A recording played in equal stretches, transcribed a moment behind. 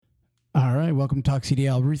All right, welcome to Talk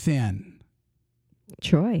CDL. Ruth Ann.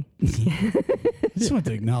 Troy. I just want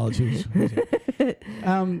to acknowledge who's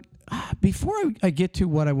before I get to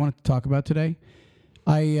what I wanted to talk about today,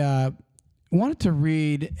 I wanted to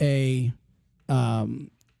read a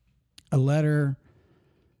letter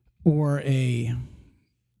or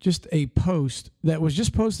just a post that was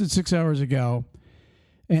just posted 6 hours ago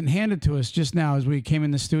and handed to us just now as we came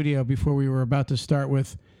in the studio before we were about to start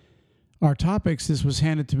with our topics. This was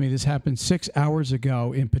handed to me. This happened 6 hours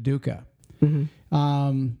ago in Paducah.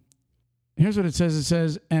 Mm-hmm. Here's what it says. It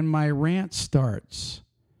says, and my rant starts.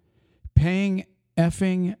 Paying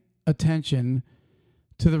effing attention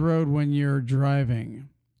to the road when you're driving.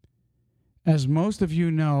 As most of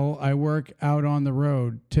you know, I work out on the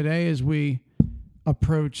road. Today as we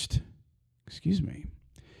approached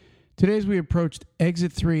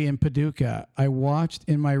exit 3 in Paducah, I watched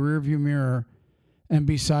in my rearview mirror and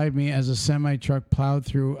beside me as a semi-truck plowed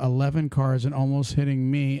through 11 cars and almost hitting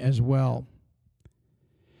me as well.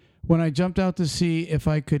 When I jumped out to see if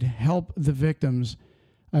I could help the victims,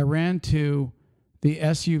 I ran to the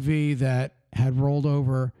SUV that had rolled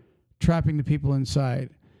over, trapping the people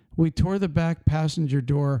inside. We tore the back passenger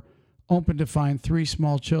door open to find 3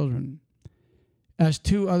 small children. As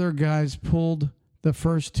 2 other guys pulled the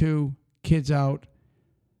first 2 kids out,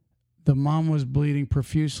 the mom was bleeding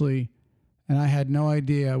profusely, and I had no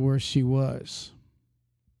idea where she was.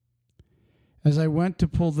 As I went to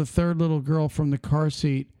pull the 3rd little girl from the car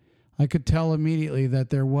seat, I could tell immediately that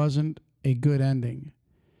there wasn't a good ending.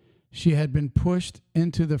 She had been pushed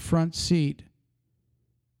into the front seat,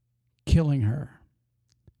 killing her.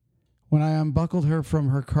 When I unbuckled her from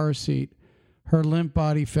her car seat, her limp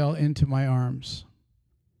body fell into my arms.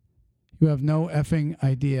 You have no effing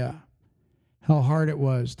idea how hard it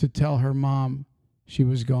was to tell her mom she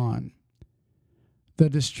was gone. The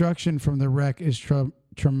destruction from the wreck is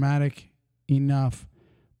traumatic enough,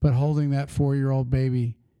 but holding that 4-year-old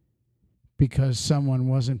baby because someone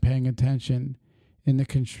wasn't paying attention in the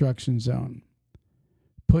construction zone.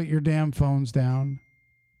 Put your damn phones down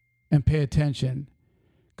and pay attention,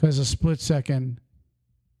 because a split second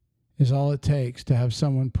is all it takes to have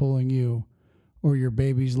someone pulling you or your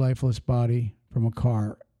baby's lifeless body from a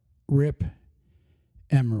car. Rip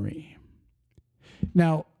Emery.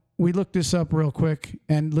 Now, we looked this up real quick,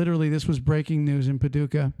 and literally this was breaking news in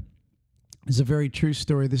Paducah. It's a very true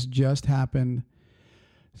story. This just happened.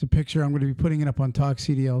 It's a picture. I'm going to be putting it up on Talk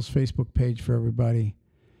CDL's Facebook page for everybody.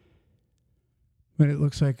 But it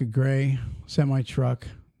looks like a gray semi-truck.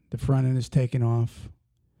 The front end is taken off.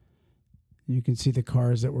 You can see the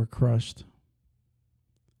cars that were crushed.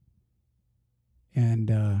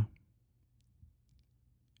 And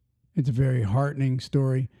it's a very heartening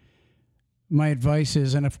story. My advice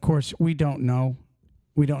is, and of course, we don't know.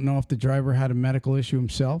 We don't know if the driver had a medical issue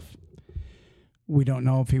himself. We don't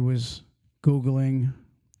know if he was Googling,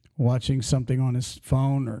 watching something on his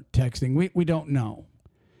phone, or texting. We don't know.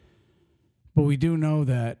 But we do know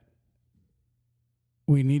that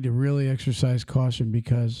we need to really exercise caution,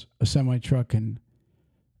 because a semi-truck can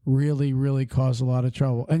really, really cause a lot of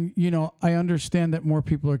trouble. And, you know, I understand that more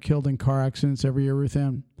people are killed in car accidents every year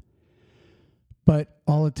within. But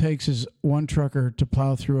all it takes is one trucker to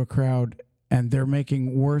plow through a crowd, and they're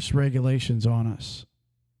making worse regulations on us.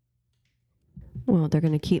 Well, they're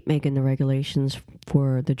going to keep making the regulations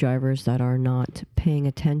for the drivers that are not paying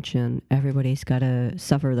attention. Everybody's got to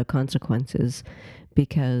suffer the consequences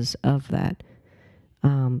because of that.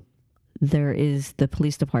 There is the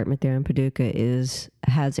police department there in Paducah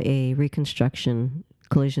has a reconstruction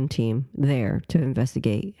collision team there to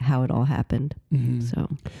investigate how it all happened. Mm-hmm. So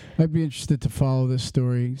I'd be interested to follow this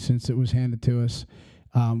story since it was handed to us.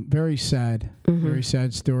 Very sad, very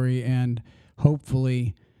sad story, and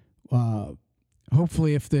hopefully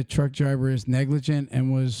if the truck driver is negligent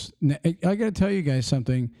and I got to tell you guys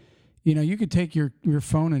something. You know, you could take your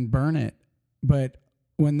phone and burn it, but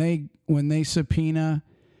when they subpoena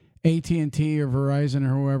AT&T or Verizon or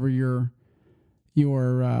whoever your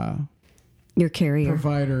carrier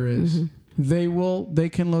provider is, they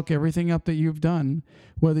can look everything up that you've done,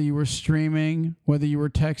 whether you were streaming, whether you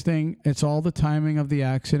were texting. It's all the timing of the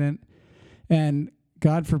accident. And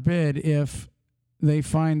God forbid if they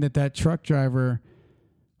find that truck driver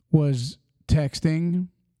was texting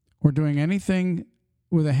or doing anything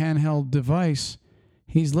with a handheld device,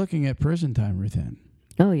 he's looking at prison time within.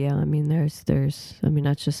 Oh yeah, I mean there's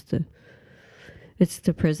that's just it's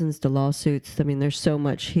the prisons, the lawsuits. I mean there's so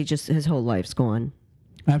much. His whole life's gone.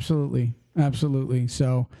 Absolutely.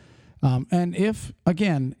 So and if,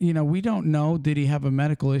 again, you know, we don't know, did he have a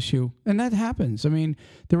medical issue? And that happens. I mean,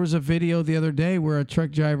 there was a video the other day where a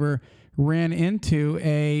truck driver ran into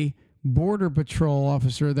a Border Patrol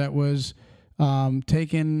officer that was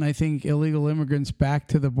taking, I think, illegal immigrants back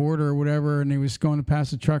to the border or whatever, and he was going to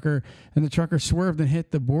pass a trucker, and the trucker swerved and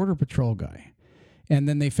hit the Border Patrol guy. And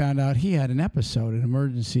then they found out he had an episode, an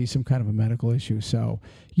emergency, some kind of a medical issue. So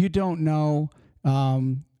you don't know.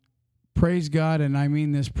 Praise God, and I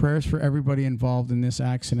mean this, prayers for everybody involved in this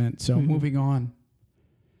accident. So moving on.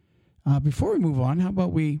 Before we move on, how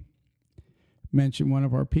about we mention one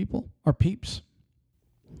of our peeps?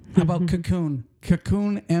 How about Cocoon?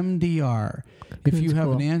 Cocoon MDR. If you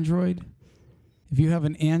have an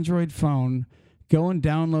Android phone, go and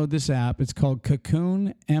download this app. It's called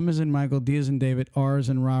Cocoon. M as in Michael, D as in David, R as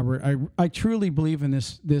in Robert. I truly believe in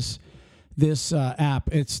this app.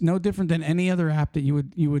 It's no different than any other app that you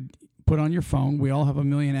would put on your phone. We all have a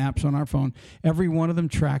million apps on our phone. Every one of them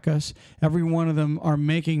track us. Every one of them are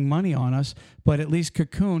making money on us. But at least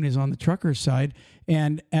Cocoon is on the trucker's side.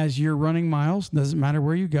 And as you're running miles, doesn't matter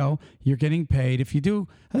where you go, you're getting paid. If you do,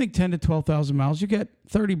 I think 10 to 12,000 miles, you get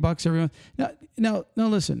 $30 every month. Now,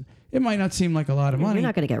 listen, it might not seem like a lot of money. You're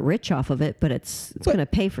not going to get rich off of it, but it's going to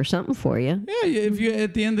pay for something for you. Yeah, if you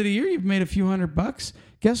at the end of the year you've made a few $100,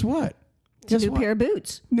 guess what? It's a new pair of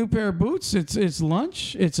boots. New pair of boots. It's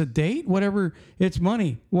lunch. It's a date. Whatever. It's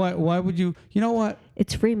money. Why would you? You know what?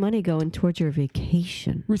 It's free money going towards your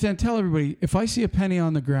vacation. Ruthann, tell everybody, if I see a penny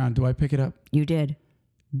on the ground, do I pick it up? You did.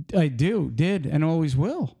 I did, and always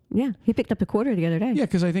will. Yeah, he picked up a quarter the other day. Yeah,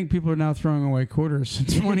 because I think people are now throwing away quarters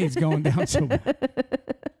since money is going down so bad.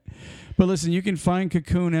 But listen, you can find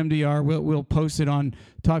Cocoon MDR. We'll post it on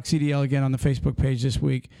Talk CDL again on the Facebook page this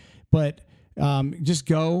week. But just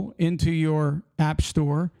go into your app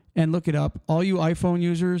store and look it up. All you iPhone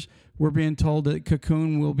users, we're being told that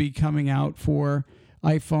Cocoon will be coming out for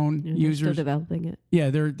iPhone users. Still developing it. Yeah,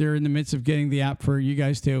 they're in the midst of getting the app for you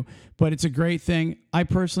guys too. But it's a great thing. I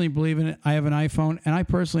personally believe in it. I have an iPhone, and I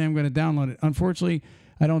personally am going to download it. Unfortunately,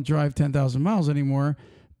 I don't drive 10,000 miles anymore,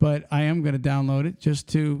 but I am going to download it just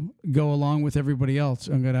to go along with everybody else.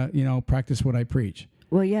 I'm going to, practice what I preach.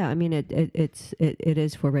 Well, yeah, I mean, it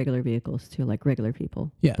is for regular vehicles too, like regular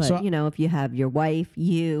people. Yeah. But, if you have your wife,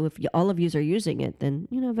 all of you are using it, then,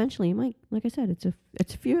 eventually you might, like I said,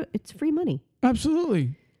 it's free money.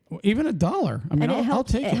 Absolutely. Even $1. I mean, I'll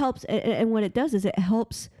take it. It helps. And what it does is it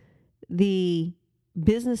helps the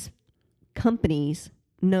business companies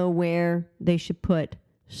know where they should put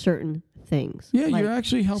certain things. Yeah, like you're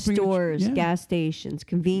actually helping stores, gas stations,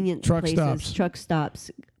 convenience places, truck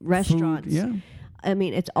stops, restaurants. Food, yeah. I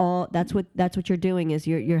mean, it's all that's what you're doing is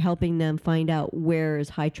you're helping them find out where is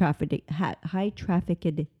high trafficked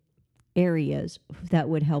areas that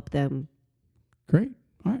would help them. Great.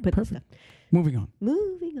 All right. Perfect. Moving on.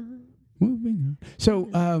 So,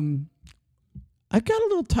 I've got a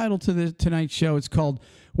little title to tonight's show. It's called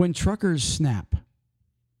 "When Truckers Snap."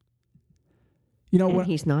 And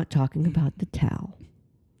he's not talking about the towel.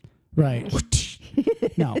 Right.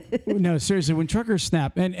 No, seriously, when truckers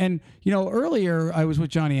snap. And earlier I was with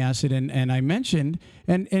Johnny Acid and I mentioned,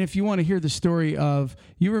 and if you want to hear the story of,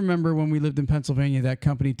 you remember when we lived in Pennsylvania, that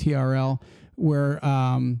company TRL, where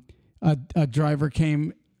a driver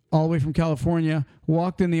came all the way from California,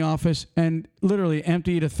 walked in the office and literally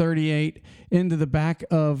emptied a 38 into the back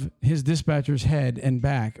of his dispatcher's head and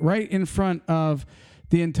back, right in front of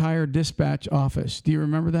the entire dispatch office. Do you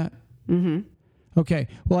remember that? Mm-hmm. Okay.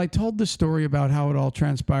 Well, I told the story about how it all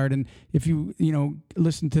transpired, and if you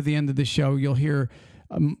listen to the end of the show, you'll hear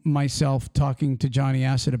myself talking to Johnny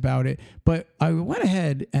Acid about it. But I went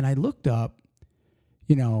ahead and I looked up,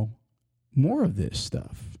 more of this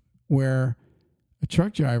stuff where a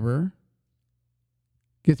truck driver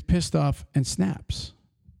gets pissed off and snaps.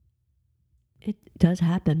 It does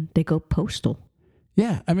happen. They go postal.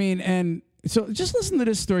 Yeah, I mean, and so just listen to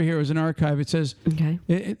this story here. It was an archive. It says, okay,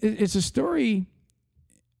 it's a story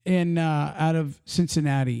out of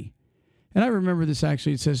Cincinnati, and I remember this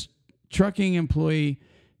actually. It says trucking employee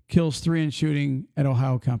kills 3 in shooting at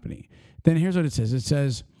Ohio company. Then here's what it says. It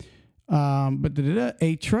says,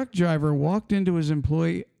 a truck driver walked into his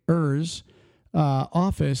employer's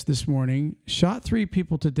office this morning, shot 3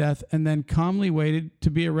 people to death, and then calmly waited to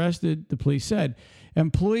be arrested, the police said.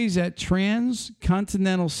 Employees at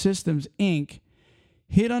Transcontinental Systems, Inc.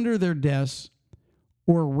 hid under their desks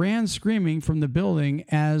or ran screaming from the building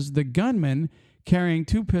as the gunman, carrying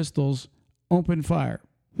 2 pistols, opened fire.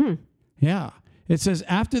 Yeah. It says,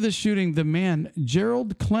 after the shooting, the man,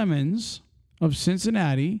 Gerald Clemens of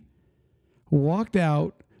Cincinnati, walked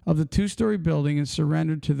out of the 2-story building and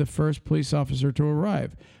surrendered to the first police officer to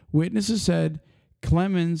arrive. Witnesses said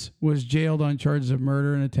Clemens was jailed on charges of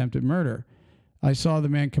murder and attempted murder. I saw the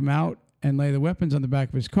man come out and lay the weapons on the back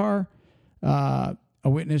of his car. a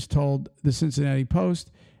witness told the Cincinnati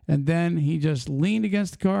Post, and then he just leaned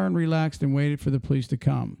against the car and relaxed and waited for the police to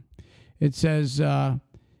come. It says,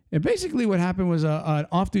 basically what happened was an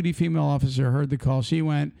off-duty female officer heard the call. She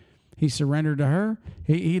went, he surrendered to her.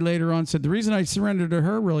 He later on said, the reason I surrendered to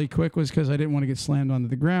her really quick was because I didn't want to get slammed onto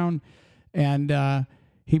the ground. And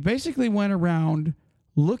he basically went around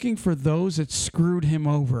looking for those that screwed him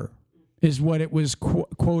over, is what it was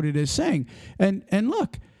quoted as saying. And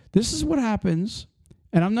look, this is what happens.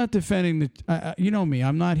 And I'm not defending you know me,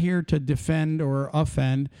 I'm not here to defend or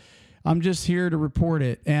offend. I'm just here to report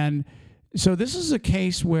it. And so this is a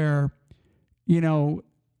case where, you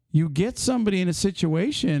get somebody in a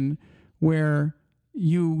situation where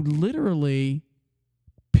you literally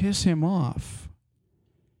piss him off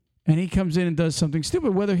and he comes in and does something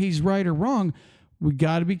stupid. Whether he's right or wrong, we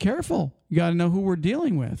got to be careful. You got to know who we're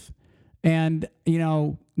dealing with. And,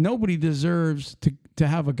 nobody deserves to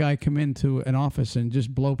have a guy come into an office and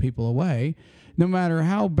just blow people away, no matter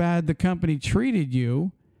how bad the company treated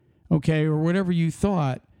you, okay, or whatever you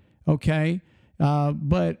thought, okay.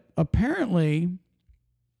 But apparently,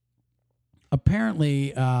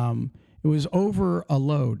 it was over a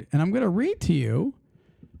load. And I'm going to read to you.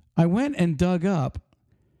 I went and dug up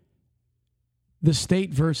the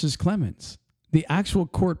State versus Clemens, the actual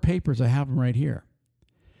court papers. I have them right here.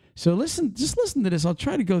 So just listen to this. I'll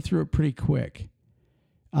try to go through it pretty quick,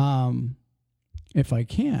 if I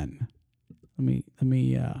can. Let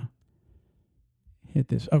me hit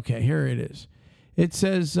this. Okay, here it is. It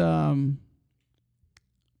says, on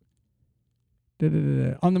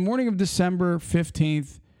the morning of December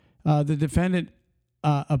 15th, the defendant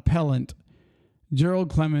appellant, Gerald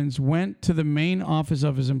Clemens, went to the main office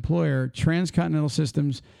of his employer, Transcontinental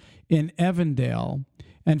Systems, in Evandale,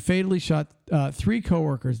 and fatally shot 3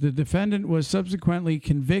 coworkers. The defendant was subsequently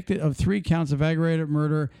convicted of 3 counts of aggravated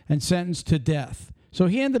murder and sentenced to death. So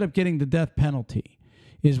he ended up getting the death penalty,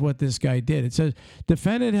 is what this guy did. It says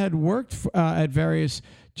defendant had worked at various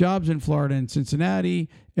jobs in Florida and Cincinnati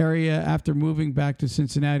area. After moving back to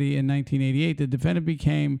Cincinnati in 1988, the defendant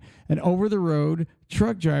became an over-the-road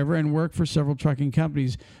truck driver and worked for several trucking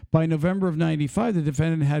companies. By November of 95, the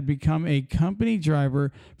defendant had become a company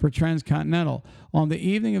driver for Transcontinental. On the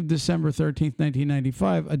evening of December 13th,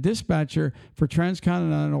 1995, a dispatcher for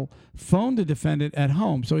Transcontinental phoned the defendant at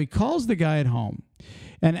home. So he calls the guy at home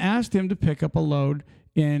and asked him to pick up a load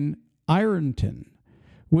in Ironton,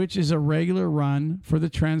 which is a regular run for the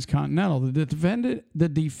Transcontinental. The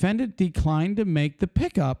defendant declined to make the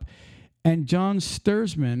pickup, and John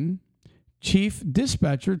Sturzman, chief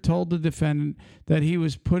dispatcher, told the defendant that he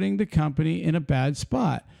was putting the company in a bad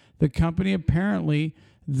spot. The company apparently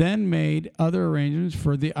then made other arrangements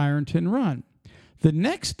for the Ironton run. The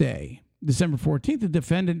next day, December 14th, the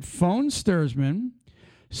defendant phoned Sturzman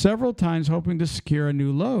several times hoping to secure a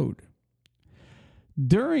new load.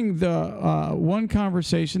 During the one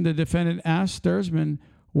conversation, the defendant asked Sturzman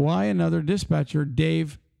why another dispatcher,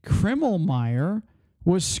 Dave Krimmelmeyer,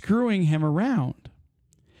 was screwing him around.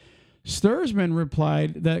 Sturzman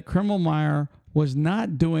replied that Krimmelmeyer was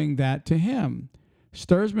not doing that to him.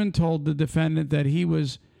 Sturzman told the defendant that he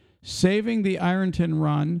was saving the Ironton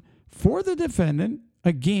run for the defendant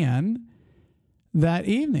again that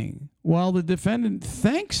evening. While the defendant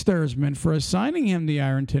thanked Sturzman for assigning him the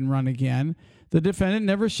Ironton run again, the defendant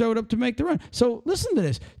never showed up to make the run. So listen to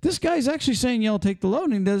this. This guy's actually saying, I'll take the load,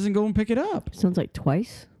 and he doesn't go and pick it up. Sounds like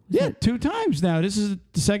twice. Yeah, 2 times now. This is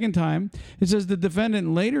the second time. It says the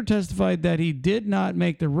defendant later testified that he did not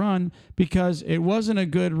make the run because it wasn't a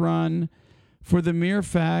good run for the mere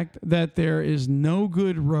fact that there is no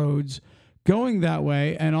good roads going that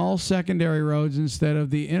way and all secondary roads instead of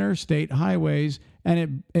the interstate highways,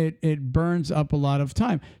 and it burns up a lot of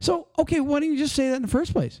time. So, okay, why didn't you just say that in the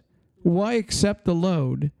first place? Why accept the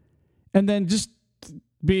load and then just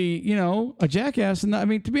be, a jackass? And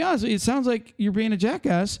to be honest, it sounds like you're being a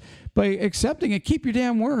jackass by accepting it. Keep your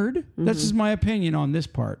damn word. Mm-hmm. That's just my opinion on this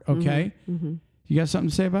part. Okay. Mm-hmm. You got something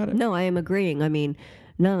to say about it? No, I am agreeing.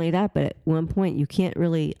 Not only that, but at one point you can't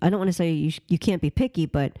really, I don't want to say you can't be picky,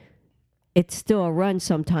 but it's still a run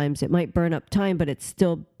sometimes. It might burn up time, but it's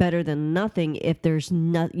still better than nothing if there's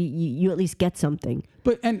you at least get something.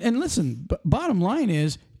 But and listen, bottom line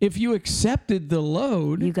is, if you accepted the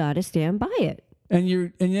load, you got to stand by it.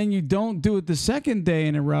 And then you don't do it the second day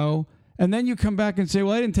in a row, and then you come back and say,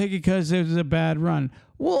 well, I didn't take it because it was a bad run.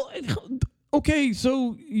 Well, okay,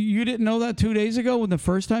 so you didn't know that 2 days ago when the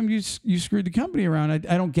first time you screwed the company around.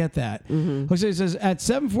 I don't get that. Mm-hmm. Jose says, at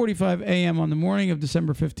 7:45 a.m. on the morning of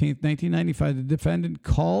December 15th, 1995, the defendant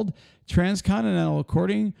called Transcontinental,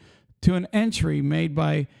 according to an entry made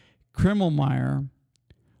by Krimmelmeyer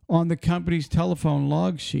on the company's telephone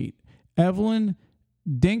log sheet. Evelyn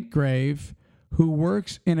Dinkgrave, who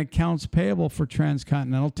works in accounts payable for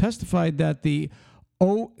Transcontinental, testified that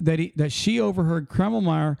that she overheard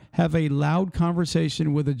Kremmelmeyer have a loud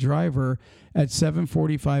conversation with a driver at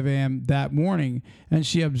 7:45 a.m. that morning, and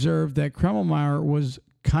she observed that Kremmelmeyer was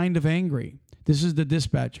kind of angry. This is the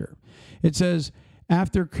dispatcher. It says,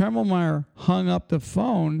 after Kremmelmeyer hung up the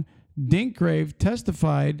phone, Dinkgrave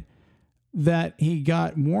testified that he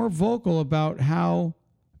got more vocal about how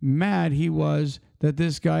mad he was that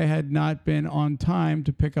this guy had not been on time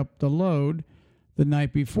to pick up the load the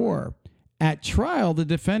night before. At trial, the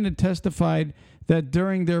defendant testified that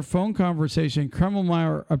during their phone conversation,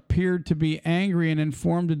 Kremmelmeyer appeared to be angry and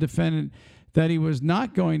informed the defendant that he was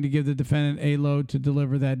not going to give the defendant a load to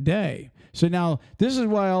deliver that day. So now, this is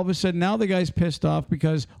why all of a sudden now the guy's pissed off,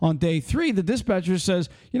 because on day 3, the dispatcher says,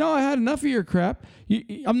 I had enough of your crap.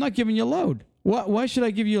 I'm not giving you a load. Why should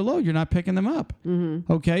I give you a load? You're not picking them up.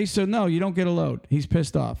 Mm-hmm. Okay, so no, you don't get a load. He's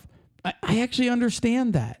pissed off. I actually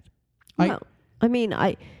understand that. Well,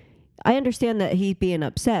 I understand that he's being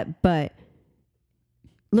upset, but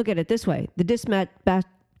look at it this way. The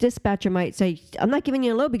dispatcher might say, I'm not giving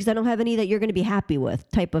you a load because I don't have any that you're going to be happy with,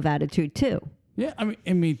 type of attitude too. Yeah,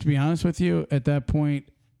 I mean, to be honest with you, at that point,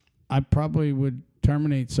 I probably would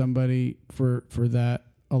terminate somebody for that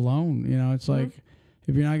alone. It's like,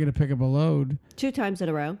 if you're not going to pick up a load 2 times in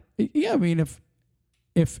a row. Yeah, I mean, if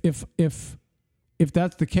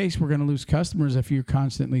that's the case, we're going to lose customers if you're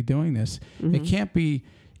constantly doing this. Mm-hmm. It can't be.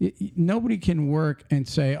 Nobody can work and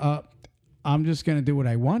say, I'm just going to do what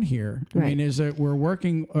I want here. Right. I mean, we're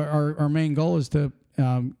working. Our main goal is to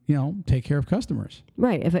take care of customers.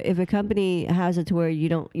 Right. If a company has it to where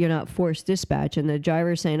you're not forced dispatch, and the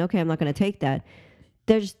driver's saying, okay, I'm not going to take that.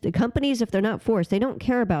 There's the companies, if they're not forced, they don't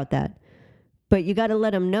care about that. But you got to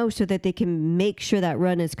let them know so that they can make sure that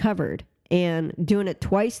run is covered. And doing it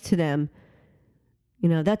twice to them,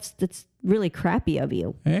 that's really crappy of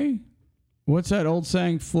you. Hey, what's that old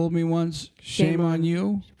saying? Fool me once, shame on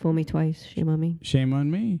you. Fool me twice, shame on me. Shame on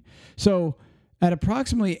me. So at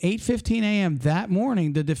approximately 8:15 a.m. that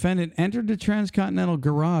morning, the defendant entered the Transcontinental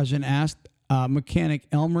garage and asked mechanic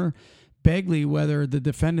Elmer Begley whether the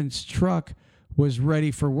defendant's truck was ready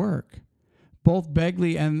for work. Both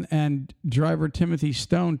Begley and driver Timothy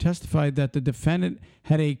Stone testified that the defendant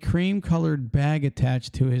had a cream-colored bag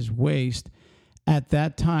attached to his waist at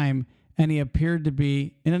that time, and he appeared to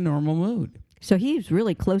be in a normal mood. So he's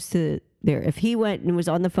really close to there. If he went and was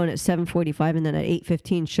on the phone at 7:45 and then at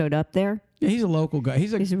 8:15 showed up there. Yeah, he's a local guy.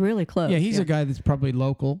 He's really close. Yeah, he's a guy that's probably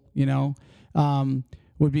local,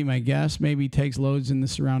 would be my guess. Maybe he takes loads in the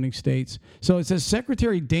surrounding states. So it says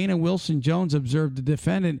Secretary Dana Wilson Jones observed the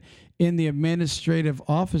defendant in the administrative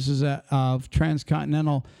offices of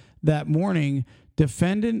Transcontinental that morning.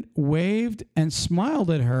 Defendant waved and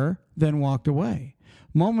smiled at her, then walked away.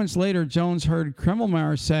 Moments later, Jones heard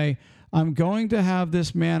Kremmelmeyer say, I'm going to have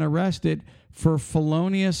this man arrested for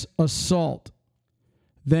felonious assault.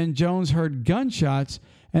 Then Jones heard gunshots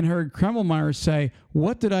and heard Kremmelmeyer say,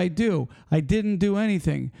 what did I do? I didn't do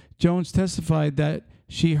anything. Jones testified that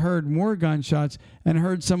she heard more gunshots and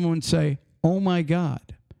heard someone say, oh my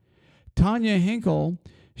God. Tanya Hinkle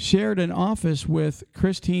shared an office with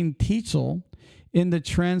Christine Tietzel in the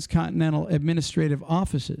Transcontinental administrative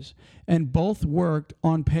offices, and both worked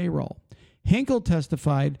on payroll. Hinkle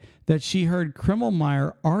testified that she heard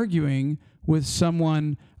Kremmelmeyer arguing with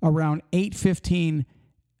someone around 8:15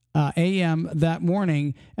 a.m. that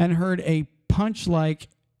morning and heard a punch like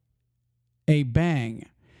a bang.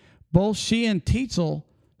 Both she and Tietzel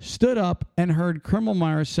stood up and heard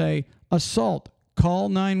Kremmelmeyer say, assault, call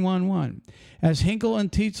 911. As Hinkle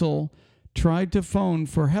and Tietzel tried to phone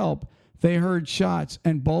for help, they heard shots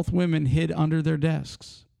and both women hid under their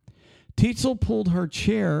desks. Tietzel pulled her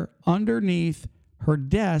chair underneath her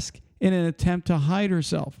desk in an attempt to hide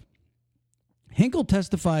herself. Hinkle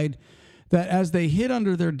testified that as they hid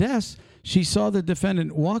under their desks, she saw the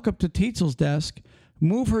defendant walk up to Tietzel's desk,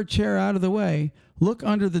 move her chair out of the way, look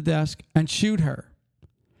under the desk, and shoot her.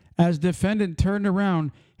 As defendant turned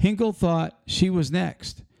around, Hinkle thought she was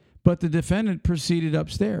next, but the defendant proceeded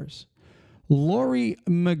upstairs. Lori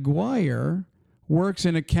McGuire works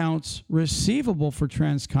in accounts receivable for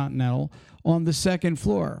Transcontinental on the second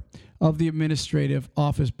floor of the administrative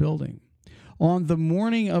office building. On the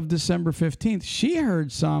morning of December 15th, she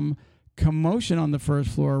heard some commotion on the first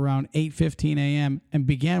floor around 8:15 a.m. and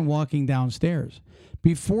began walking downstairs.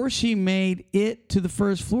 Before she made it to the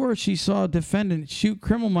first floor, she saw a defendant shoot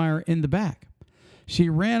Kremmelmeyer in the back. She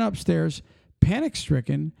ran upstairs,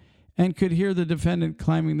 panic-stricken, and could hear the defendant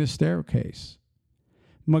climbing the staircase.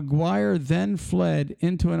 McGuire then fled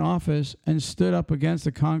into an office and stood up against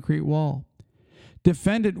a concrete wall.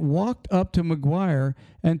 Defendant walked up to McGuire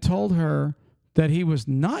and told her that he was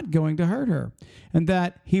not going to hurt her and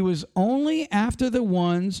that he was only after the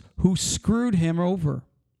ones who screwed him over.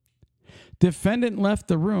 Defendant left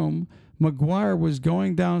the room. McGuire was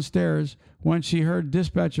going downstairs when she heard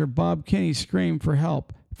dispatcher Bob Kinney scream for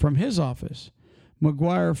help from his office.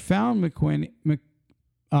 McGuire found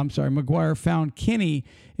Kinney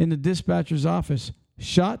in the dispatcher's office,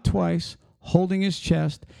 shot twice, holding his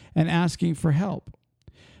chest and asking for help.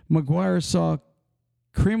 McGuire saw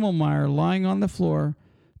Kremlmeyer lying on the floor,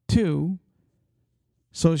 too,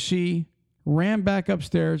 so she ran back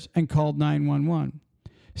upstairs and called 911.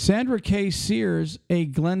 Sandra K. Sears, a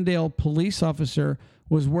Glendale police officer,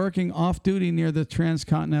 was working off-duty near the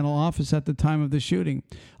Transcontinental office at the time of the shooting.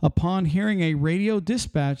 Upon hearing a radio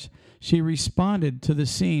dispatch, she responded to the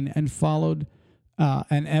scene and followed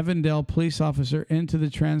an Evandale police officer into the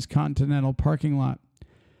Transcontinental parking lot.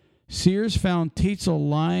 Sears found Tietzel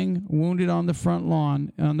lying wounded on the front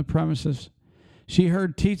lawn on the premises. She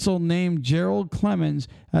heard Tietzel name Gerald Clemens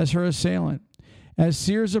as her assailant. As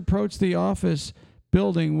Sears approached the office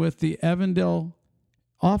building with the Evandale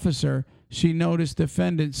officer, she noticed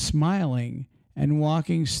defendant smiling and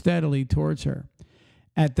walking steadily towards her.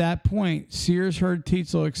 At that point, Sears heard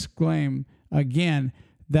Tietzel exclaim again,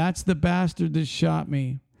 "That's the bastard that shot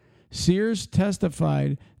me." Sears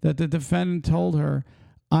testified that the defendant told her,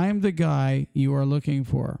 "I'm the guy you are looking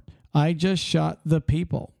for. I just shot the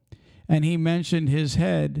people." And he motioned his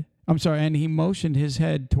head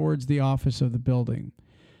towards the office of the building.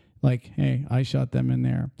 Like, hey, I shot them in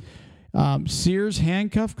there. Sears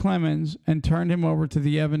handcuffed Clemens and turned him over to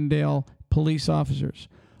the Evandale police officers.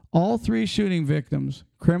 All three shooting victims,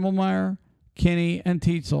 Kremlmeyer, Kinney, and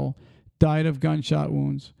Tietzel, died of gunshot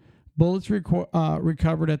wounds. Bullets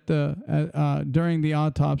recovered during the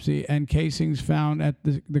autopsy and casings found at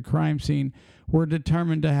the crime scene were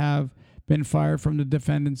determined to have been fired from the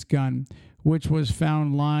defendant's gun, which was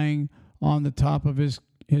found lying on the top of his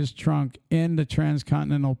trunk in the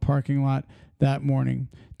Transcontinental parking lot that morning.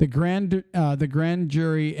 The grand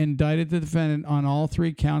jury indicted the defendant on all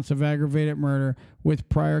three counts of aggravated murder with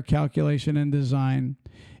prior calculation and design.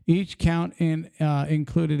 Each count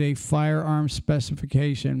included a firearm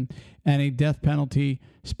specification and a death penalty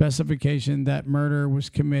specification that murder was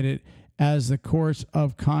committed as the course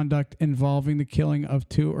of conduct involving the killing of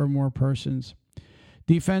two or more persons.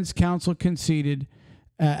 Defense counsel conceded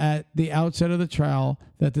at the outset of the trial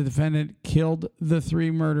that the defendant killed the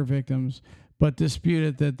three murder victims, but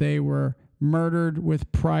disputed that they were murdered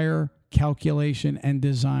with prior calculation and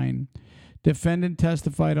design. Defendant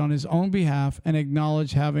testified on his own behalf and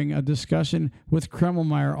acknowledged having a discussion with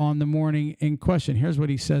Kremlmeyer on the morning in question. Here's what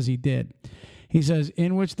he says he did. He says,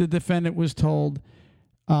 in which the defendant was told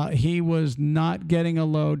he was not getting a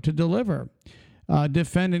load to deliver.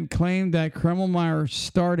 Defendant claimed that Kremlmeyer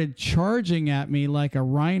started charging at me like a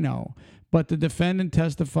rhino, but the defendant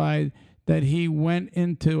testified that he went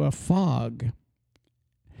into a fog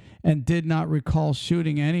and did not recall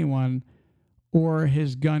shooting anyone or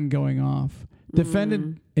his gun going off.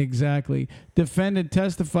 Defendant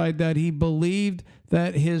testified that he believed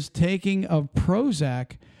that his taking of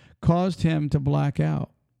Prozac caused him to black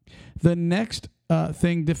out. The next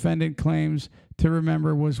thing defendant claims to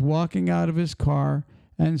remember was walking out of his car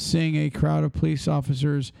and seeing a crowd of police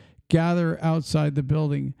officers gather outside the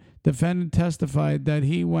building. Defendant testified that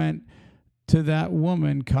he went to that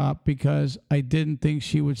woman cop because I didn't think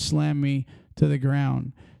she would slam me to the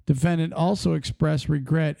ground. Defendant also expressed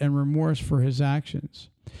regret and remorse for his actions.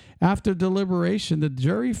 After deliberation, the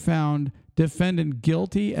jury found defendant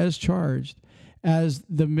guilty as charged. As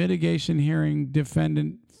the mitigation hearing,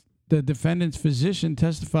 the defendant's physician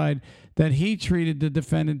testified that he treated the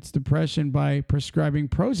defendant's depression by prescribing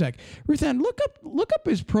Prozac. Ruthann, look up,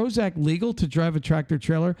 is Prozac legal to drive a tractor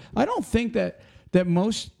trailer? I don't think that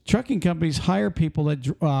most trucking companies hire people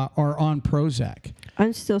that are on Prozac.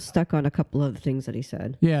 I'm still stuck on a couple of things that he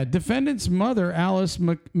said. Yeah, defendant's mother, Alice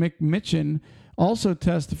McMitchin, also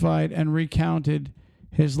testified and recounted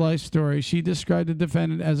his life story. She described the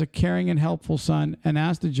defendant as a caring and helpful son and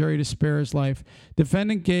asked the jury to spare his life.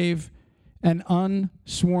 Defendant gave an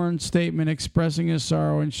unsworn statement expressing his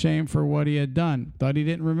sorrow and shame for what he had done. Thought he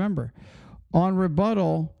didn't remember. On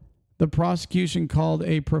rebuttal, the prosecution called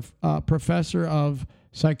a professor of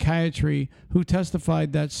psychiatry who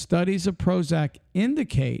testified that studies of Prozac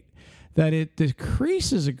indicate that it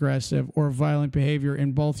decreases aggressive or violent behavior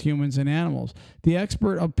in both humans and animals. The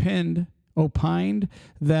expert opined opined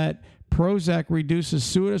that Prozac reduces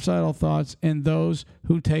suicidal thoughts in those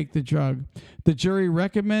who take the drug. The jury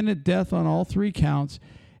recommended death on all 3 counts,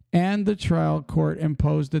 and the trial court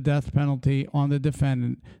imposed the death penalty on the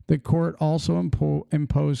defendant. The court also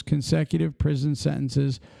imposed consecutive prison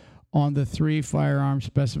sentences on the 3 firearm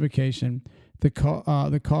specification.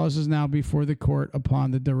 The cause is now before the court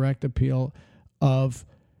upon the direct appeal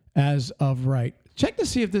as of right. Check to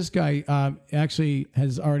see if this guy actually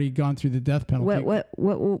has already gone through the death penalty.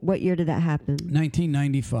 What year did that happen?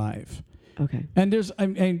 1995. Okay. And there's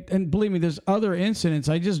and believe me, there's other incidents.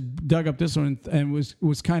 I just dug up this one and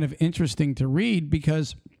was kind of interesting to read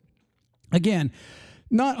because, again,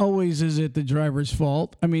 not always is it the driver's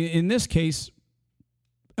fault. I mean, in this case,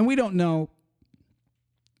 and we don't know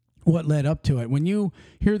what led up to it. When you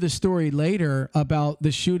hear the story later about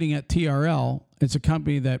the shooting at TRL, it's a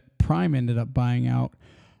company that Prime ended up buying out,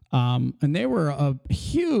 and they were a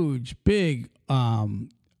huge, big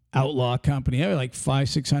outlaw company. They were like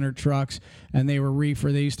 500-600 trucks, and they were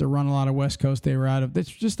reefer. They used to run a lot of West Coast. They were out of,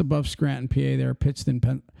 it's just above Scranton, PA. There, Pittston,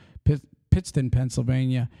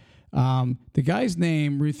 Pennsylvania. The guy's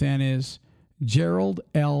name, Ruthann, is Gerald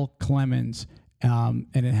L. Clemens, and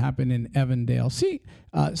it happened in Evandale.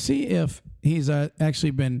 See if he's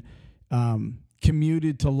actually been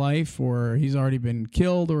commuted to life, or he's already been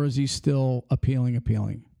killed, or is he still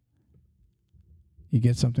appealing? You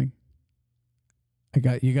get something?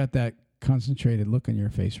 You got that concentrated look on your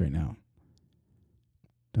face right now.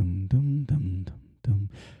 Dum dum dum dum dum.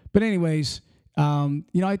 But anyways, I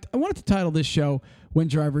wanted to title this show "When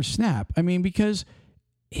Drivers Snap." I mean, because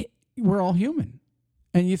we're all human,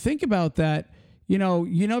 and you think about that. You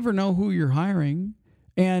never know who you're hiring,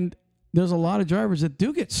 and there's a lot of drivers that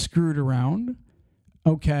do get screwed around.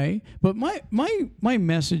 Okay, but my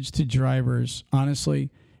message to drivers, honestly,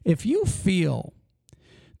 if you feel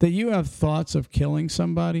that you have thoughts of killing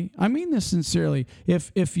somebody, I mean this sincerely.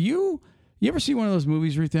 If you ever see one of those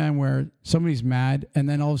movies, Ruthann, where somebody's mad and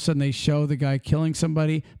then all of a sudden they show the guy killing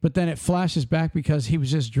somebody, but then it flashes back because he was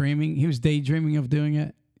just dreaming, he was daydreaming of doing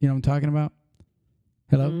it. You know what I'm talking about?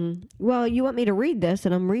 Hello? Well, you want me to read this,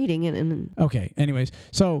 and I'm reading it. And okay, anyways,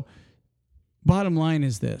 so bottom line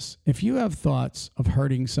is this. If you have thoughts of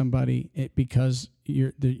hurting somebody because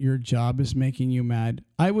your job is making you mad,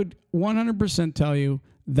 I would 100% tell you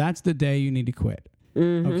that's the day you need to quit.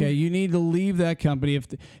 Mm-hmm. Okay, you need to leave that company. If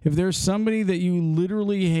there's somebody that you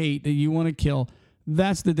literally hate that you want to kill,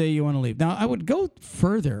 that's the day you want to leave. Now, I would go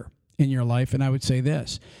further in your life, and I would say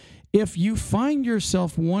this. If you find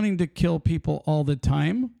yourself wanting to kill people all the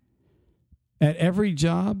time, at every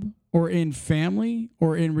job, or in family,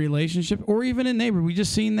 or in relationship, or even in neighborhood, we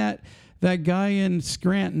just seen that guy in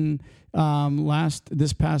Scranton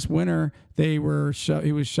this past winter. He was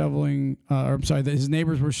shoveling, his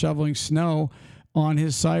neighbors were shoveling snow on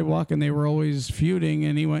his sidewalk, and they were always feuding,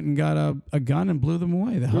 and he went and got a gun and blew them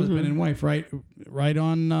away, the husband and wife, right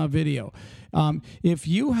on video. If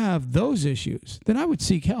you have those issues, then I would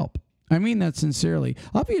seek help. I mean that sincerely.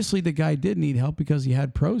 Obviously, the guy did need help because he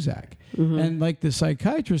had Prozac. Mm-hmm. And like the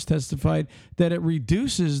psychiatrist testified, that it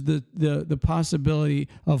reduces the possibility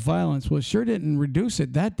of violence. Well, it sure didn't reduce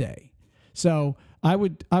it that day. So I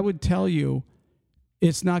would tell you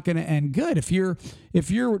it's not going to end good. If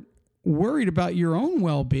you're worried about your own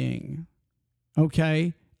well-being,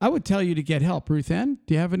 okay, I would tell you to get help. Ruthann,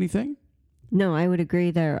 do you have anything? No, I would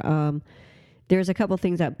agree there. There's a couple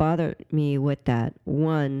things that bother me with that.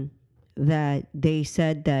 One, that they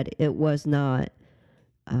said that it was not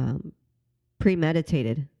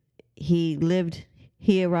premeditated. He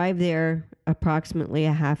arrived there approximately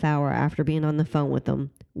a half hour after being on the phone with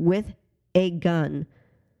them with a gun,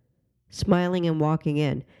 smiling and walking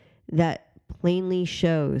in. That plainly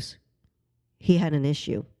shows he had an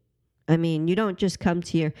issue. I mean, you don't just come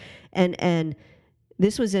to your, and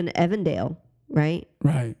this was in Evandale, right?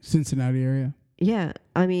 Right. Cincinnati area. Yeah.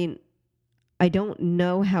 I mean, I don't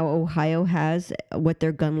know how Ohio has what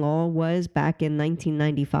their gun law was back in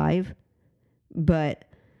 1995, but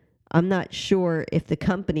I'm not sure if the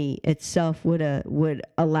company itself would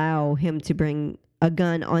allow him to bring a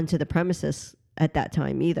gun onto the premises at that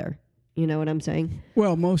time either. You know what I'm saying?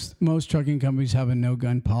 Well, most trucking companies have a no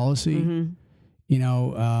gun policy,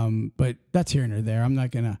 but that's here and there. I'm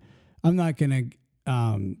not gonna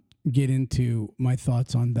get into my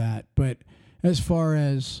thoughts on that. But as far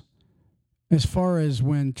as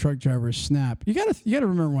when truck drivers snap, you gotta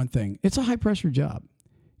remember one thing. It's a high pressure job.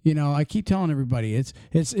 I keep telling everybody it's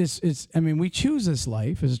I mean, we choose this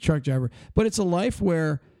life as a truck driver, but it's a life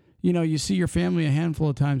where, you see your family a handful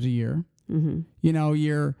of times a year. Mm-hmm.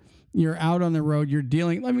 you're out on the road, you're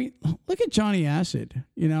dealing. I mean, look at Johnny Acid.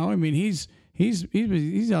 You know, I mean, he's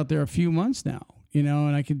out there a few months now. You know,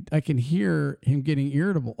 and I can hear him getting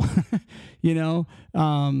irritable. You know,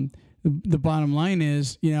 the bottom line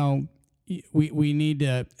is, you know, we need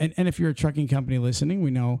to, and if you're a trucking company listening,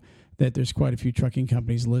 we know that there's quite a few trucking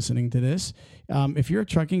companies listening to this. If you're a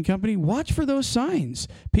trucking company, watch for those signs.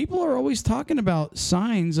 People are always talking about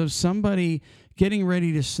signs of somebody getting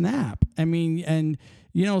ready to snap. I mean, and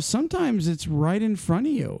you know, sometimes it's right in front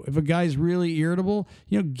of you. If a guy's really irritable,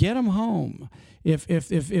 you know, get him home.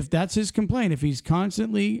 If that's his complaint, if he's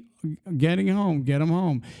constantly getting home, get him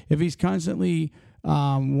home. If he's constantly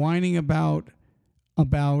whining about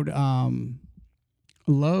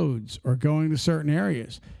loads or going to certain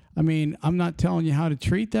areas, I mean, I'm not telling you how to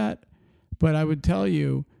treat that, but I would tell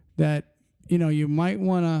you that, you know, you might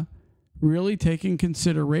want to really take in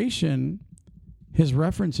consideration his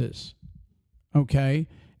references. Okay.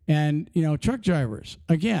 And, you know, truck drivers,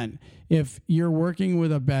 again, if you're working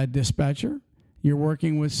with a bad dispatcher, you're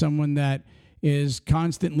working with someone that is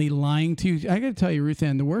constantly lying to you. I got to tell you, Ruth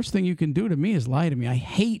Ann, the worst thing you can do to me is lie to me. I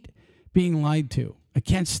hate being lied to. I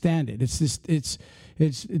can't stand it. It's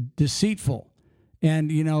deceitful.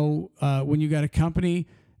 And, you know, when you got a company,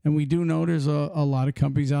 and we do know there's a lot of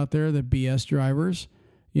companies out there that BS drivers,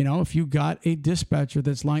 you know, if you got a dispatcher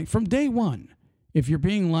that's lying from day one, if you're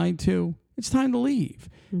being lied to, it's time to leave.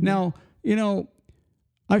 Mm-hmm. Now, you know,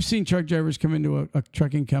 I've seen truck drivers come into a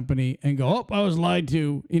trucking company and go, "Oh, I was lied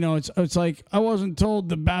to." You know, it's like, I wasn't told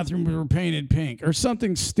the bathrooms were painted pink or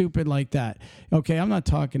something stupid like that. Okay, I'm not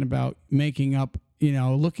talking about making up, you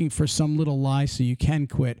know, looking for some little lie so you can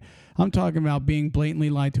quit. I'm talking about being blatantly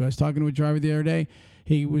lied to. I was talking to a driver the other day.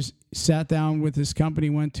 He was sat down with this company,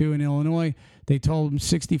 went to in Illinois. They told him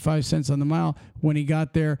 65 cents on the mile. When he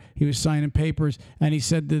got there, he was signing papers, and he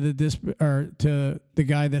said to the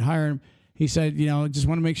guy that hired him, he said, you know, just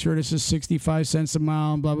want to make sure this is 65 cents a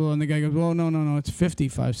mile and blah, blah, blah. And the guy goes, well, no, it's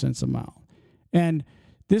 55 cents a mile. And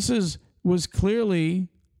this was clearly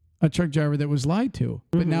a truck driver that was lied to.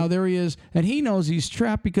 But now there he is, and he knows he's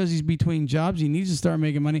trapped because he's between jobs. He needs to start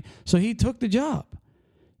making money. So he took the job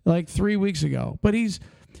like 3 weeks ago. But it's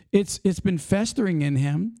been festering in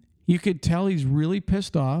him. You could tell he's really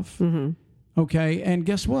pissed off. Mm-hmm. Okay, and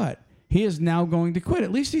guess what? He is now going to quit.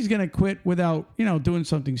 At least he's going to quit without, you know, doing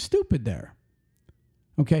something stupid there.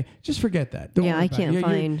 Okay, just forget that. Don't I can't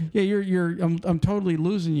find. I'm totally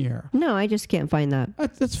losing you here. No, I just can't find that.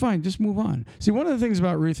 That's fine. Just move on. See, one of the things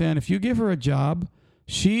about Ruth Ann, if you give her a job,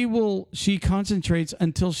 she concentrates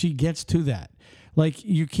until she gets to that. Like,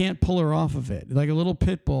 you can't pull her off of it, like a little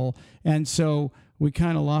pit bull. And so we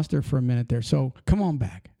kind of lost her for a minute there. So come on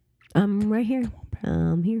back. I'm right here. Come on back.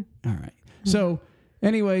 I'm here. All right. So,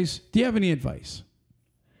 anyways, do you have any advice?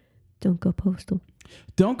 Don't go postal.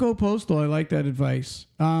 Don't go postal. I like that advice.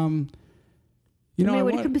 Would you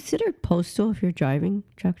consider postal if you're driving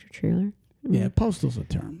tractor trailer? Yeah, postal's a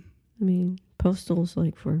term. I mean, postal's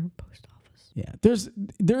like for post office. Yeah,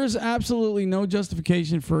 there's absolutely no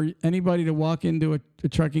justification for anybody to walk into a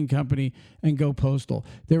trucking company and go postal.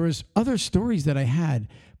 There was other stories that I had,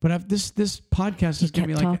 but this podcast is going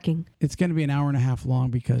to be like it's going to be an hour and a half long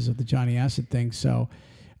because of the Johnny Acid thing. So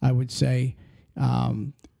I would say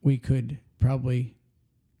we could probably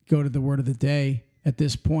go to the word of the day at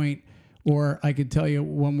this point, or I could tell you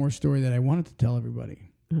one more story that I wanted to tell everybody.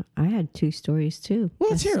 I had 2 stories too. Well,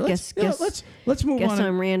 let's hear. Let's move on. Guess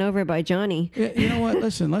I'm ran over by Johnny. You know what?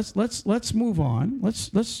 Listen, let's move on. Let's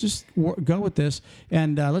just go with this,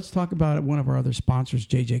 and let's talk about one of our other sponsors,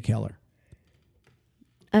 JJ Keller.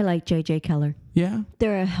 I like JJ Keller. Yeah,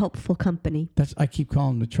 they're a helpful company. I keep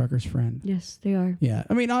calling them the trucker's friend. Yes, they are. Yeah,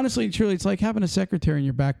 I mean, honestly, truly, it's like having a secretary in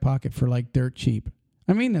your back pocket for like dirt cheap.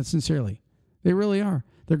 I mean that sincerely. They really are.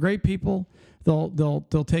 They're great people. They'll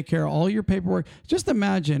take care of all your paperwork. Just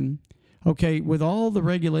imagine, okay, with all the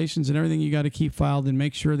regulations and everything you got to keep filed and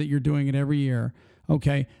make sure that you're doing it every year.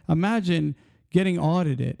 Okay, imagine getting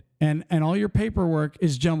audited and all your paperwork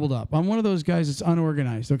is jumbled up. I'm one of those guys that's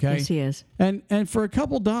unorganized. Okay, yes, he is. And for a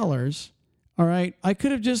couple dollars, all right, I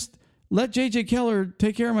could have just let JJ Keller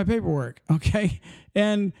take care of my paperwork. Okay,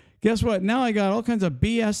 and guess what? Now I got all kinds of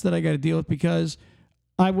BS that I got to deal with because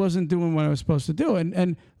I wasn't doing what I was supposed to do.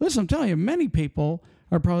 And listen, I'm telling you, many people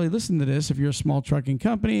are probably listening to this. If you're a small trucking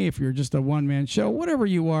company, if you're just a one-man show, whatever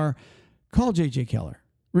you are, call JJ Keller.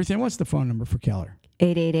 Ruth Ann, what's the phone number for Keller?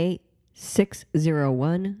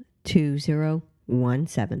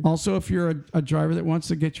 888-601-2017. Also, if you're a driver that wants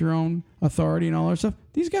to get your own authority and all that stuff,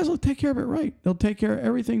 these guys will take care of it right. They'll take care of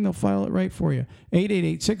everything. They'll file it right for you.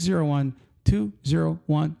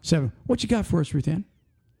 888-601-2017. What you got for us, Ruth Ann?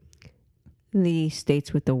 the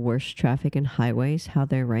states with the worst traffic and highways, how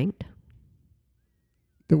they're ranked?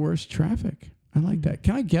 The worst traffic. I like that.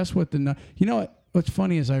 Can I guess what you know what? What's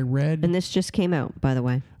funny is I read. And this just came out, by the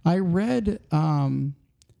way. I read,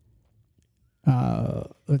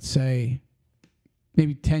 let's say,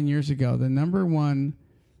 maybe 10 years ago, the number one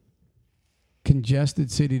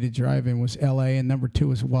congested city to drive in was L.A. and number 2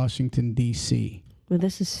 was Washington, D.C. Well,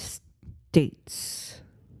 this is states,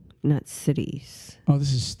 not cities. Oh,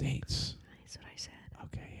 this is states. That's what I said.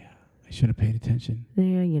 Okay, yeah. I should have paid attention.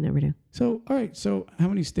 Yeah, you never do. So, all right. So, how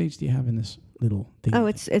many states do you have in this little thing? Oh,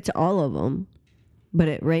 it's all of them, but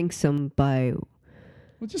it ranks them by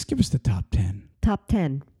Well, just give us the top 10. top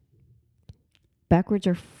 10. Backwards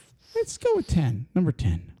or Let's go with 10. Number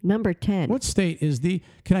 10. number 10. What state is the...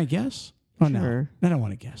 Can I guess? Oh, no. Sure. I don't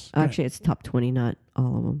want to guess. Go Actually, it's top 20, not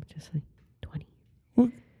all of them. Just like 20.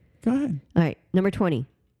 ahead. Go ahead. All right, number 20,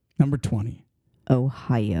 Number 20.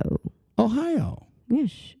 Ohio. Ohio.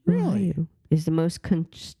 Yes, Really? Ohio is the most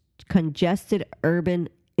congested urban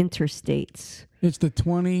interstates. It's the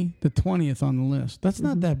 20th on the list. That's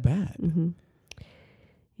not that bad. Mm-hmm.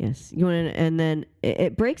 Yes, you want to, and then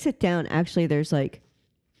it breaks it down. Actually, there's like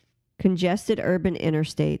congested urban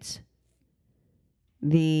interstates,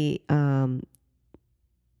 the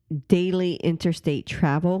daily interstate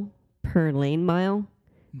travel per lane mile,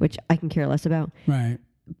 which I can care less about, Right.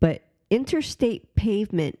 but interstate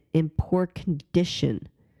pavement in poor condition,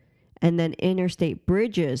 and then interstate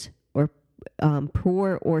bridges or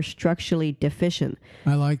poor or structurally deficient.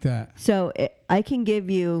 I like that. So I can give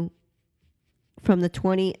you from the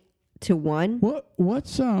 20 to 1.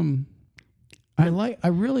 What's I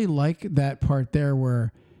really like that part there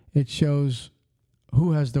where it shows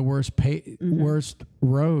who has the worst worst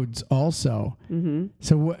roads also. Mm-hmm.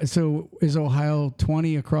 So is Ohio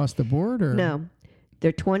 20 across the board or No,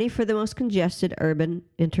 they're 20 for the most congested urban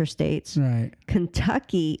interstates. Right.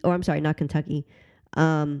 Kentucky, I'm sorry, not Kentucky.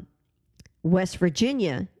 West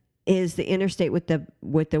Virginia is the interstate with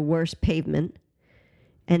the worst pavement,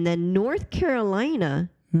 and then North Carolina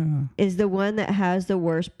Yeah. is the one that has the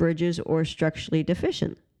worst bridges or structurally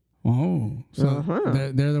deficient. Oh, so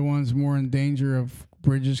they're the ones more in danger of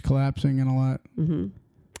bridges collapsing and all that. Mm-hmm.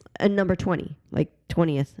 And number 20, like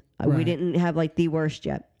 20th. We Right. didn't have like the worst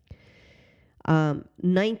yet.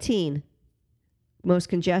 19, most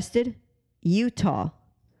congested, Utah.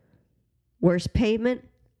 Worst pavement,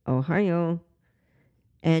 Ohio.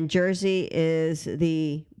 And Jersey is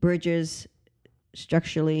the bridges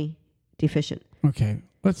structurally deficient. Okay,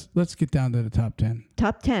 let's get down to the top 10.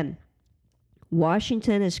 Top 10.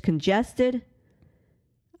 Washington is congested.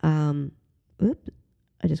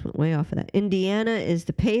 I just went way off of that. Indiana is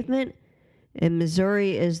the pavement, and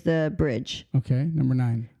Missouri is the bridge. Okay, number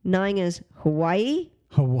 9. 9 is Hawaii.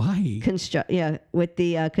 Hawaii. With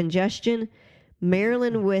the congestion.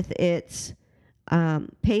 Maryland with its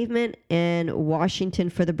pavement, and Washington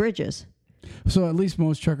for the bridges. So at least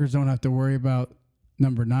most truckers don't have to worry about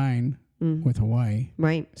number 9 with Hawaii.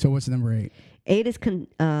 Right. So what's number 8? 8 is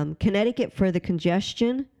Connecticut for the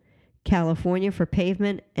congestion, California for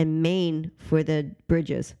pavement, and Maine for the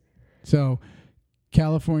bridges. So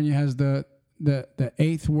California has the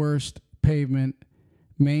 8th worst pavement.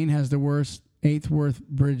 Maine has the worst 8th worst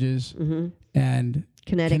bridges, and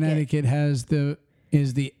Connecticut has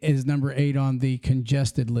is number 8 on the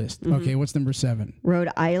congested list. Okay, what's number 7? Rhode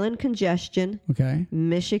Island congestion, Okay,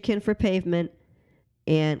 Michigan for pavement,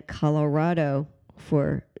 and Colorado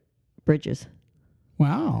for bridges.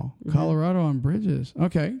 wow, Colorado on bridges.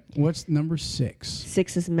 Okay, what's number 6?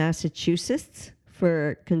 6 is Massachusetts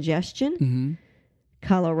for congestion, Mm-hmm.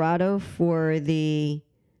 Colorado for the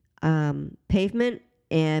pavement,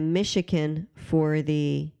 and Michigan for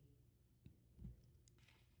the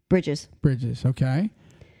bridges. Bridges. Okay,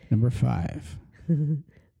 number 5.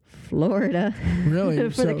 Florida Really?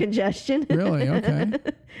 for the congestion. Really? Okay.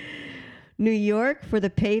 New York for the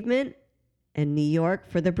pavement, and New York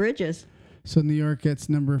for the bridges. So New York gets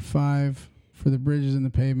number 5 for the bridges and the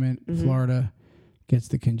pavement. Florida gets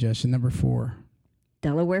the congestion. Number 4.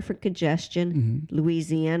 Delaware for congestion,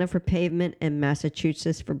 Louisiana for pavement, and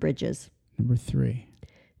Massachusetts for bridges. Number 3.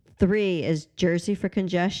 3 is Jersey for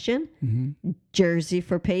congestion, Jersey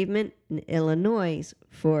for pavement, and Illinois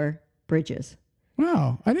for bridges.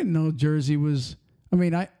 Wow, I didn't know Jersey was. I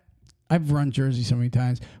mean, I've run Jersey so many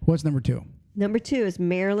times. What's number 2? Number 2 is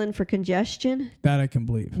Maryland for congestion, That I can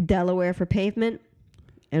believe. Delaware for pavement,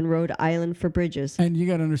 and Rhode Island for bridges. And you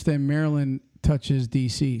got to understand, Maryland touches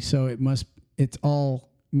D.C., so it's all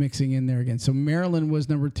mixing in there again. So Maryland was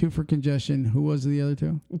number 2 for congestion. Who was the other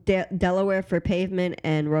two? Delaware for pavement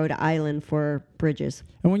and Rhode Island for bridges.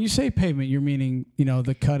 And when you say pavement, you're meaning,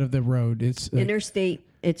 the cut of the road. It's interstate.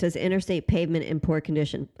 It says interstate pavement in poor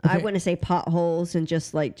condition. Okay. I want to say potholes and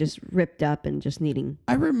just ripped up and just needing.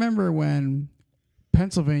 I remember when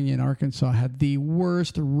Pennsylvania and Arkansas had the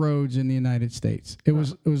worst roads in the United States. It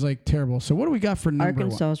was like terrible. So what do we got for number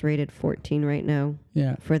Arkansas 1? is rated 14 right now.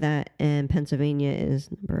 Yeah. For that, and Pennsylvania is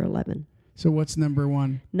number 11. So what's number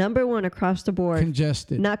 1? Number 1 across the board.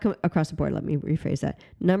 Congested. Not across the board. Let me rephrase that.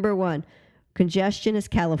 Number 1, congestion is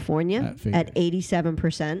California at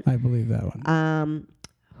 87%. I believe that one.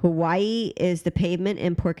 Hawaii is the pavement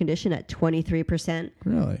in poor condition at 23%.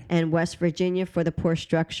 Really? And West Virginia for the poor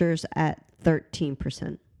structures at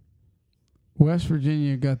 13%. West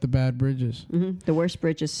Virginia got the bad bridges. Mm-hmm. The worst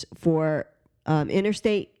bridges for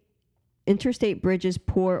interstate bridges,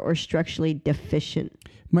 poor or structurally deficient.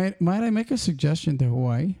 Might I make a suggestion to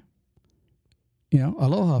Hawaii?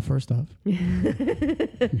 Aloha first off.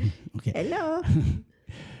 Okay. Hello.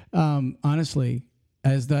 Honestly,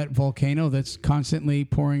 as that volcano that's constantly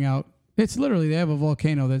pouring out, it's literally, they have a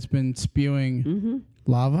volcano that's been spewing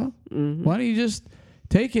lava. Mm-hmm. Why don't you just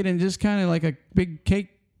take it and just kind of like a big cake,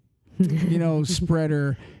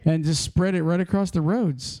 spreader, and just spread it right across the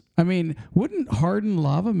roads? I mean, wouldn't hardened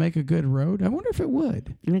lava make a good road? I wonder if it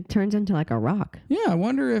would. And it turns into like a rock. Yeah, I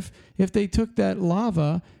wonder if they took that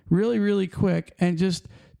lava really, really quick and just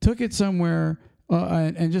took it somewhere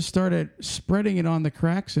and just started spreading it on the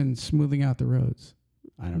cracks and smoothing out the roads.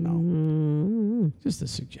 I don't know. Just a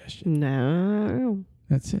suggestion. No.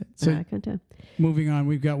 That's it. So I can tell. Moving on,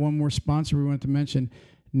 we've got one more sponsor we want to mention.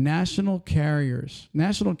 National Carriers.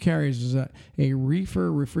 National Carriers is a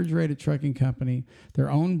reefer refrigerated trucking company.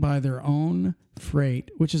 They're owned by their own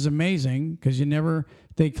freight, which is amazing because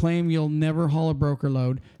they claim you'll never haul a broker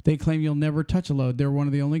load. They claim you'll never touch a load. They're one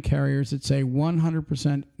of the only carriers that say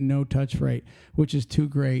 100% no touch freight, which is 2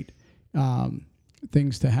 great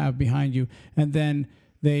things to have behind you. And then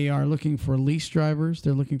they are looking for lease drivers.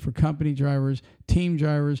 They're looking for company drivers, team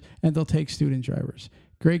drivers, and they'll take student drivers.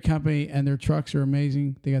 Great company, and their trucks are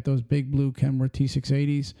amazing. They got those big blue Kenworth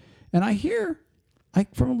T680s. And I hear,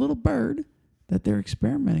 from a little bird, that they're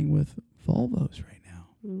experimenting with Volvos right now.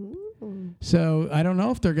 Ooh. So I don't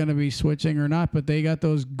know if they're going to be switching or not, but they got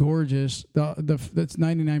those gorgeous, that's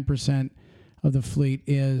 99% of the fleet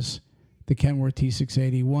is the Kenworth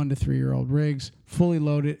T680, 1 to 3 year old rigs, fully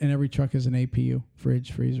loaded, and every truck has an APU,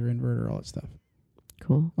 fridge, freezer, inverter, all that stuff.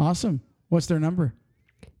 Cool. Awesome. What's their number?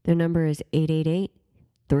 Their number is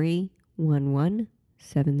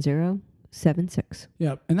 888-311-7076.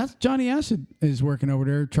 Yep. And that's Johnny Acid is working over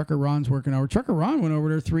there. Trucker Ron's working over. Trucker Ron went over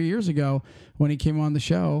there 3 years ago when he came on the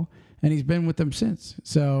show, and he's been with them since.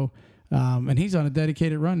 So, and he's on a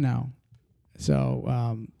dedicated run now.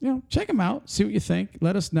 So, check him out. See what you think.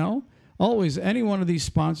 Let us know. Always, any one of these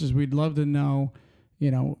sponsors, we'd love to know,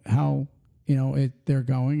 how, they're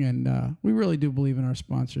going. And we really do believe in our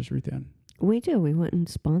sponsors, Ruth Ann. We do. We wouldn't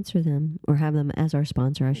sponsor them or have them as our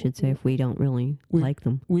sponsor, I should say, if we don't really like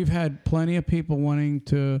them. We've had plenty of people wanting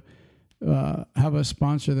to have us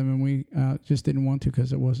sponsor them, and we just didn't want to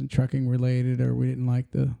because it wasn't trucking related or we didn't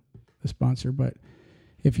like the sponsor. But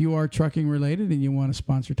if you are trucking related and you want to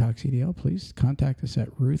sponsor Talk CDL, please contact us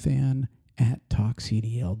at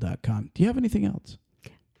ruthann@talkcdl.com. Do you have anything else?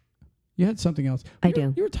 You had something else. I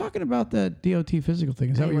do. You were talking about the DOT physical thing.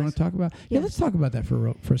 Is that what you want to talk about? Yeah, let's talk about that for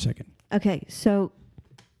a second. Okay, so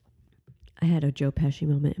I had a Joe Pesci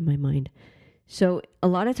moment in my mind. So a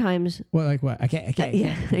lot of times... Well, like what? I can't.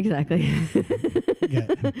 Yeah, exactly.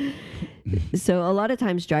 So a lot of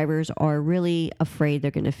times drivers are really afraid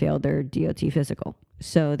they're going to fail their DOT physical.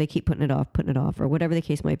 So they keep putting it off, or whatever the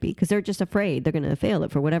case might be, because they're just afraid they're going to fail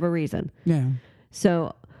it for whatever reason. Yeah.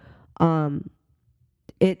 So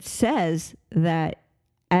it says that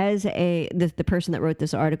as the person that wrote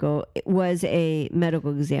this article was a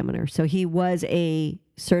medical examiner. So he was a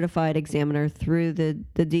certified examiner through the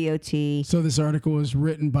DOT. So this article was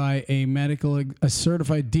written by a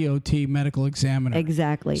certified DOT medical examiner.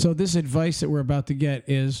 Exactly. So this advice that we're about to get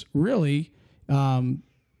is really from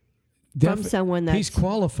someone that's... He's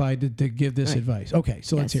qualified to give this advice. Okay,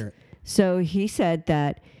 so let's hear it. So he said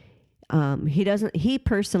that he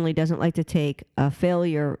personally doesn't like to take a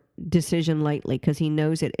failure decision lightly because he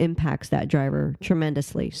knows it impacts that driver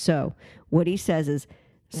tremendously. So what he says is,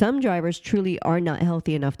 some drivers truly are not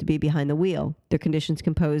healthy enough to be behind the wheel. Their conditions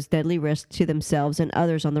can pose deadly risk to themselves and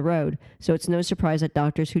others on the road. So it's no surprise that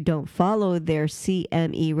doctors who don't follow their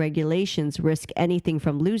CME regulations risk anything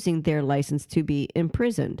from losing their license to be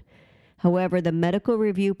imprisoned. However, the medical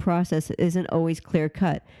review process isn't always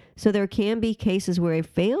clear-cut, so there can be cases where a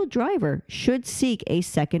failed driver should seek a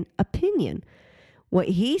second opinion. What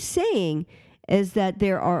he's saying is that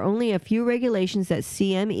there are only a few regulations that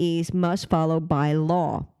CMEs must follow by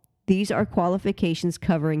law. These are qualifications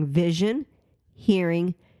covering vision,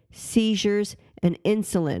 hearing, seizures, and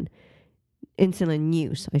insulin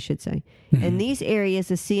use, I should say. In these areas,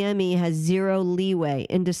 the CME has zero leeway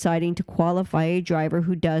in deciding to qualify a driver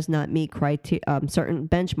who does not meet certain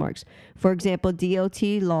benchmarks. For example, DOT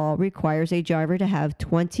law requires a driver to have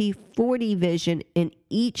 20/40 vision in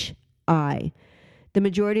each eye. The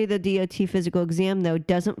majority of the DOT physical exam, though,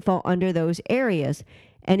 doesn't fall under those areas.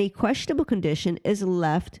 Any questionable condition is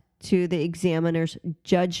left to the examiner's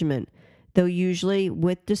judgment, though usually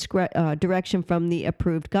with direction from the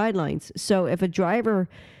approved guidelines. So if a driver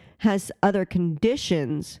has other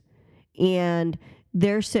conditions and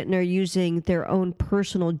they're sitting there using their own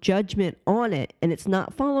personal judgment on it and it's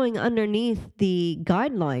not following underneath the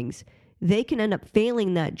guidelines, they can end up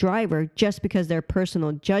failing that driver just because their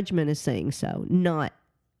personal judgment is saying so, not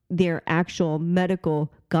their actual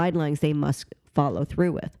medical guidelines they must follow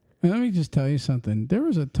through with. Let me just tell you something. There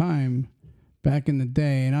was a time back in the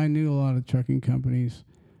day, and I knew a lot of trucking companies,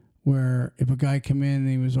 where if a guy came in and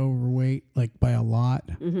he was overweight, like by a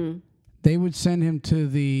lot, they would send him to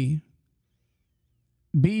the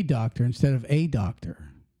B doctor instead of A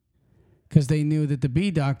doctor because they knew that the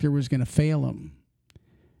B doctor was going to fail him.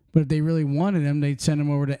 But if they really wanted him, they'd send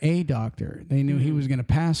him over to A doctor. They knew he was going to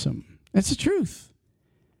pass him. That's the truth.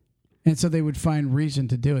 And so they would find reason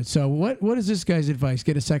to do it. So what is this guy's advice?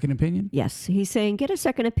 Get a second opinion? Yes. He's saying get a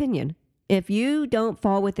second opinion. If you don't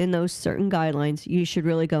fall within those certain guidelines, you should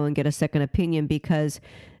really go and get a second opinion because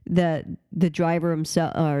the driver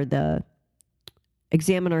himself or the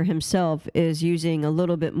examiner himself is using a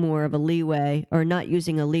little bit more of a leeway or not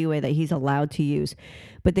using a leeway that he's allowed to use.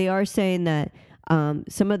 But they are saying that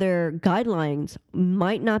some of their guidelines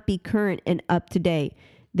might not be current and up to date.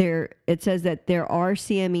 It says that there are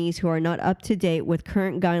CMEs who are not up to date with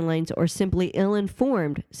current guidelines or simply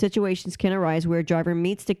ill-informed. Situations can arise where a driver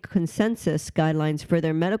meets the consensus guidelines for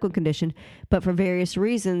their medical condition, but for various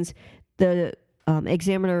reasons, the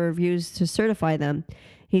examiner refused to certify them.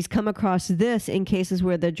 He's come across this in cases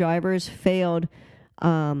where the drivers failed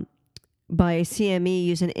by a CME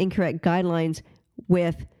using incorrect guidelines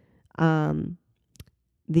with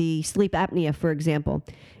the sleep apnea, for example.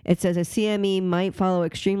 It says a CME might follow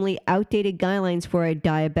extremely outdated guidelines for a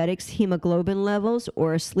diabetic's hemoglobin levels,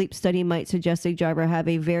 or a sleep study might suggest a driver have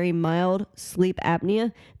a very mild sleep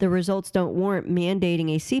apnea. The results don't warrant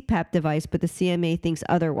mandating a CPAP device, but the CMA thinks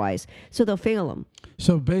otherwise. So they'll fail them.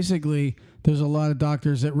 So basically, there's a lot of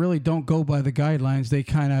doctors that really don't go by the guidelines. They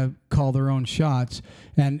kind of call their own shots.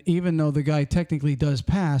 And even though the guy technically does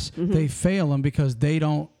pass, they fail him because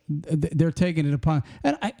they're taking it upon.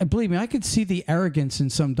 And believe me, I could see the arrogance in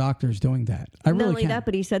some doctors doing that. I really Not only can. that,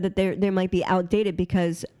 but he said that there might be outdated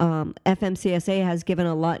because FMCSA has given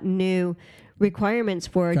a lot new requirements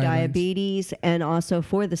for Guidelines. diabetes and also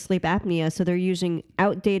for the sleep apnea. So they're using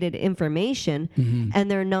outdated information and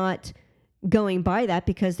they're not going by that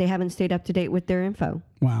because they haven't stayed up to date with their info.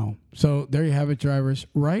 Wow. So there you have it, drivers.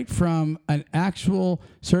 Right from an actual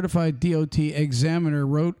certified DOT examiner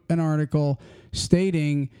wrote an article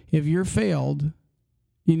stating if you're failed,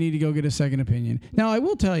 you need to go get a second opinion. Now, I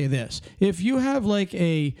will tell you this. If you have like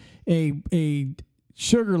a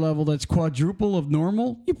sugar level that's quadruple of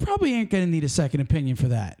normal, you probably ain't going to need a second opinion for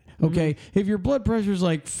that. Okay. If your blood pressure is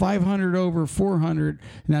like 500 over 400,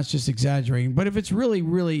 and that's just exaggerating, but if it's really,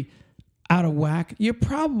 really out of whack,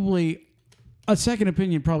 a second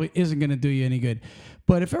opinion probably isn't going to do you any good.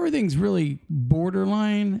 But if everything's really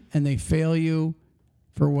borderline and they fail you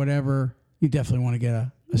for whatever, you definitely want to get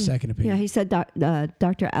a second opinion. Yeah, he said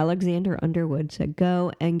Dr. Alexander Underwood said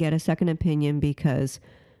go and get a second opinion because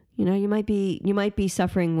you might be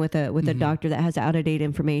suffering with a doctor that has out of date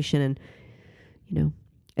information, and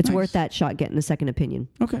it's Nice. worth that shot getting a second opinion.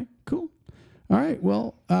 Okay, cool. All right.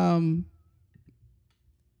 Well, are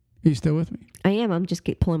you still with me? I am. I'm just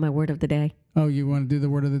pulling my word of the day. Oh, you want to do the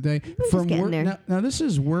word of the day? Just getting there. Now, this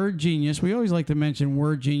is Word Genius. We always like to mention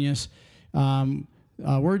Word Genius.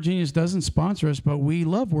 Word Genius doesn't sponsor us, but we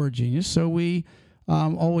love Word Genius, so we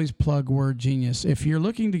always plug Word Genius. If you're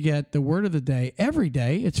looking to get the word of the day every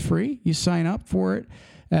day, it's free. You sign up for it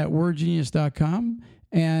at wordgenius.com,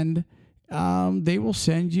 and they will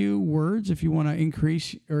send you words if you want to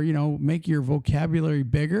increase or make your vocabulary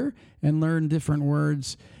bigger and learn different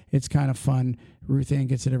words. It's kind of fun. Ruth Ann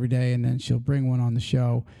gets it every day, and then she'll bring one on the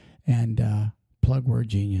show and plug Word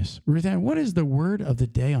Genius. Ruth Ann, what is the word of the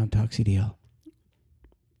day on Tuxedo?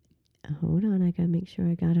 Hold on, I gotta make sure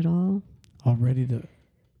I got it all. All ready to...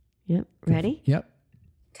 Yep, ready? Yep.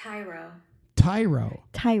 Tyro. Tyro.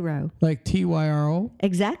 Like Tyro?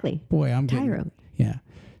 Exactly. Boy, I'm getting... Tyro. Yeah.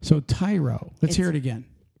 So Tyro. Let's hear it again.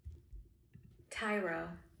 Tyro.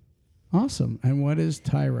 Awesome. And what is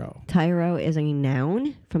Tyro? Tyro is a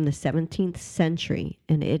noun from the 17th century,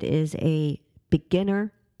 and it is a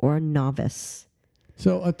beginner or a novice.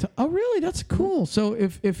 So, oh, really? That's cool. So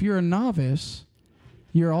if you're a novice,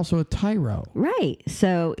 you're also a tyro. Right.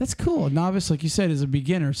 So That's cool. A novice, like you said, is a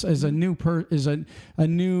beginner. Is a new a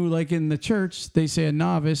new, like in the church, they say a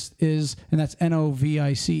novice is, and that's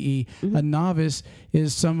Novice. Mm-hmm. A novice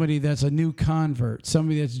is somebody that's a new convert,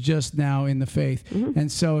 somebody that's just now in the faith. Mm-hmm.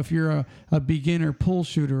 And so if you're a beginner pool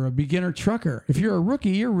shooter, a beginner trucker, if you're a rookie,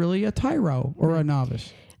 you're really a tyro or a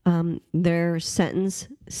novice. their sentence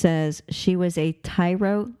says she was a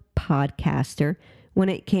tyro podcaster when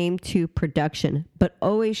it came to production, but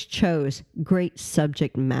always chose great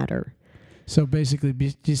subject matter. So basically,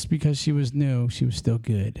 just because she was new, she was still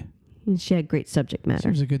good. And she had great subject She matter.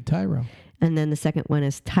 was a good tyro. And then the second one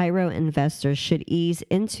is tyro investors should ease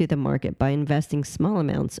into the market by investing small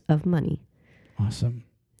amounts of money. Awesome.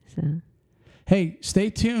 So Hey, stay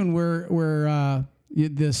tuned. We're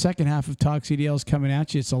the second half of Talk CDL is coming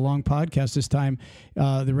at you. It's a long podcast this time.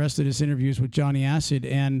 The rest of this interview is with Johnny Acid,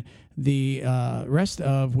 and the rest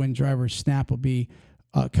of When Drivers Snap will be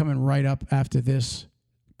coming right up after this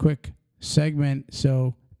quick segment.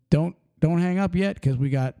 So don't hang up yet, because we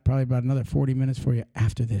got probably about another 40 minutes for you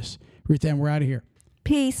after this. Ruth Ann, we're out of here.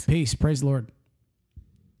 peace. Peace. Praise the Lord.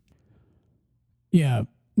 Yeah.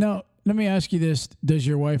 Now, let me ask you this. Does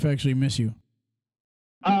your wife actually miss you?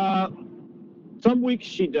 Some weeks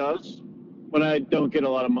she does when I don't get a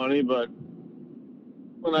lot of money, but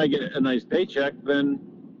when I get a nice paycheck, then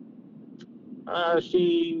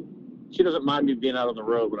she doesn't mind me being out on the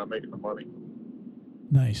road when I'm making the money.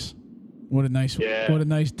 Nice. What a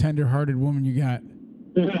nice, tender-hearted woman you got.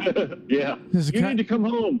 Yeah. You need to come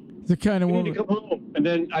home. The kind of You woman. need to come home. And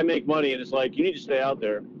then I make money, and it's like, you need to stay out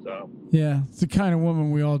there. So. Yeah, it's the kind of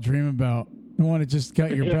woman we all dream about. The one that just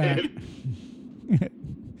got your back.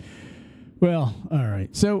 Well, all right.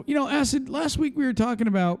 So, Acid, last week we were talking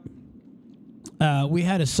about, we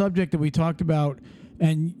had a subject that we talked about,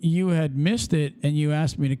 and you had missed it, and you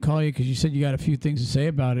asked me to call you because you said you got a few things to say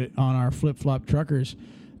about it on our Flip-Flop Truckers.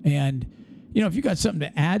 And, if you got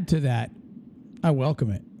something to add to that, I welcome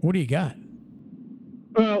it. What do you got?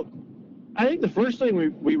 Well, I think the first thing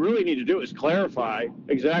we really need to do is clarify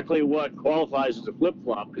exactly what qualifies as a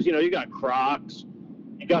flip-flop. Because, you got Crocs,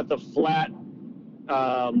 you got the flat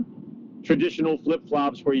traditional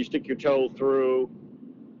flip-flops where you stick your toe through.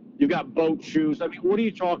 You've got boat shoes. I mean, what are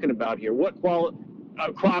you talking about here? What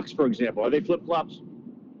Crocs, for example, are they flip-flops?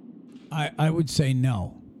 I would say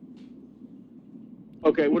no.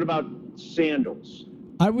 Okay, what about sandals?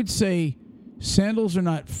 I would say sandals are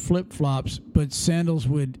not flip-flops, but sandals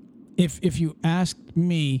would, if you asked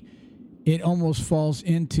me, it almost falls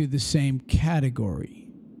into the same category.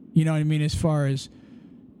 You know what I mean? As far as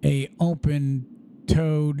a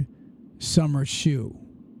open-toed summer shoe.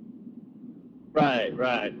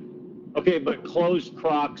 Right. Okay, but closed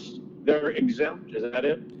Crocs, they're exempt. Is that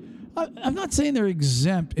it? I'm not saying they're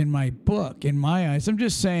exempt in my book, in my eyes. I'm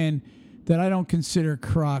just saying that I don't consider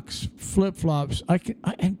Crocs flip-flops.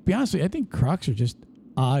 And be honest with you, I think Crocs are just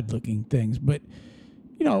odd-looking things. But,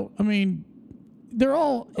 they're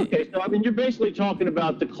all... Okay, so, you're basically talking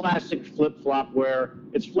about the classic flip-flop where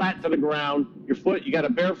it's flat to the ground, you got a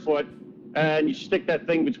bare foot, and you stick that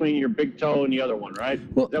thing between your big toe and the other one, right?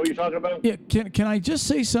 Well, is that what you're talking about? Yeah, can I just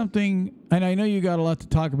say something? And I know you got a lot to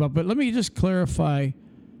talk about, but let me just clarify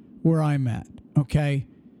where I'm at, okay?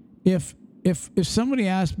 If somebody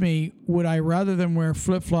asked me, would I rather them wear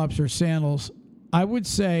flip-flops or sandals, I would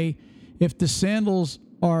say if the sandals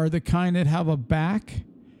are the kind that have a back,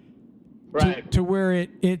 right, to where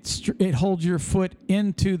it holds your foot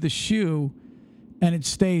into the shoe and it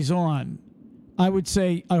stays on, I would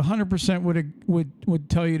say 100% would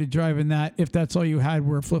tell you to drive in that if that's all you had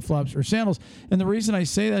were flip-flops or sandals. And the reason I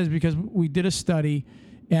say that is because we did a study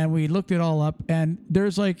and we looked it all up, and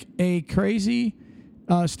there's like a crazy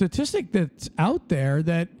statistic that's out there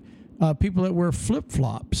that people that wear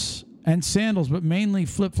flip-flops and sandals, but mainly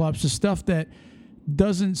flip-flops, the stuff that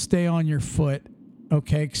doesn't stay on your foot,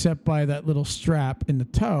 okay, except by that little strap in the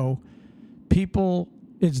toe,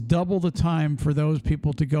 it's double the time for those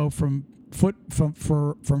people to go from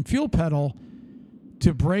fuel pedal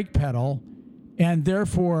to brake pedal. And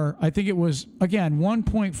therefore, I think it was, again,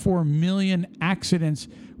 1.4 million accidents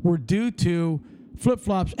were due to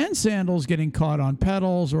flip-flops and sandals getting caught on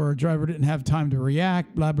pedals, or a driver didn't have time to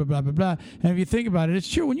react, blah, blah, blah, blah, blah. And if you think about it, it's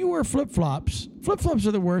true. When you wear flip-flops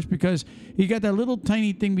are the worst because you got that little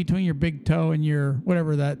tiny thing between your big toe and your,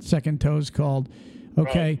 whatever that second toe is called,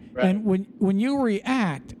 okay? Right. And when you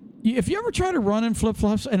react, if you ever try to run in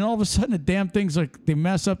flip-flops and all of a sudden the damn things, like, they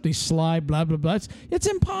mess up, they slide, blah, blah, blah, it's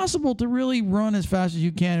impossible to really run as fast as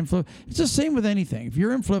you can in flip. It's the same with anything. If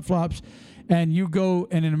you're in flip-flops and you go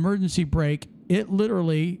in an emergency brake, it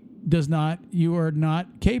literally you are not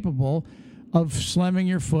capable of slamming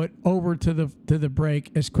your foot over to the brake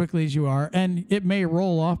as quickly as you are. And it may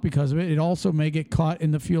roll off because of it. It also may get caught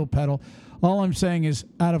in the fuel pedal. All I'm saying is,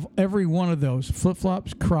 out of every one of those,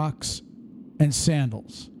 flip-flops, Crocs, and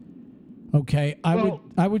sandals, okay,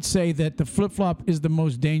 I would say that the flip-flop is the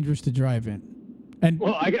most dangerous to drive in. And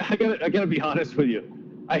well, I gotta be honest with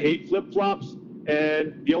you. I hate flip-flops,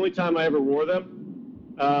 and the only time I ever wore them,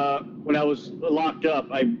 when I was locked up,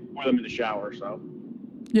 I wore them in the shower. So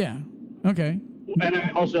yeah, okay. And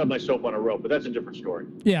I also have my soap on a rope, but that's a different story.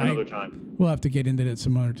 Yeah, another time. We'll have to get into that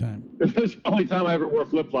some other time. That's the only time I ever wore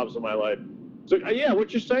flip-flops in my life. So yeah,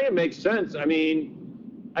 what you're saying makes sense. I mean,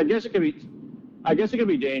 I guess it could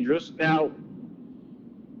be dangerous. Now,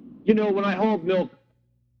 you know, when I hauled milk,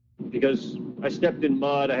 because I stepped in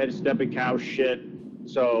mud, I had to step in cow shit,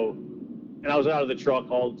 and I was out of the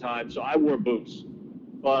truck all the time, so I wore boots.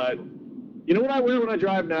 But you know what I wear when I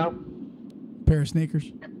drive now? Pair of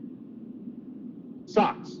sneakers.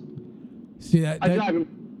 Socks. See that? I drive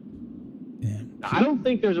in. Yeah. I don't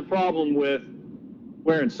think there's a problem with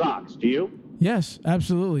wearing socks. Do you? Yes,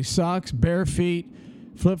 absolutely. Socks, bare feet,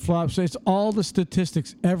 flip-flops. It's all the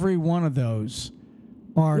statistics. Every one of those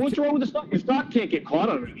are. What's wrong with the sock? Your sock can't get caught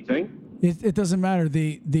on anything. It doesn't matter.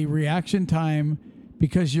 The reaction time,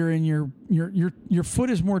 because you're in your foot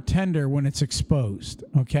is more tender when it's exposed.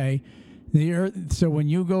 Okay, so when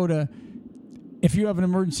you go to, if you have an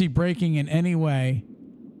emergency braking in any way,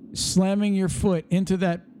 slamming your foot into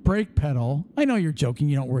that brake pedal. I know you're joking.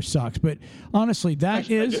 You don't wear socks, but honestly, I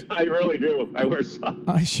really do. I wear socks.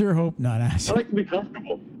 I sure hope not, Acid. I like to be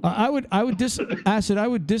comfortable. I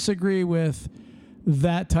would disagree with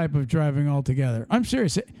that type of driving altogether. I'm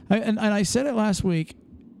serious. And I said it last week,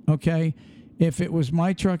 okay? If it was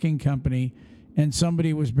my trucking company and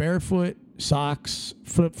somebody was barefoot, socks,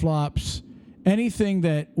 flip-flops, anything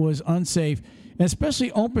that was unsafe,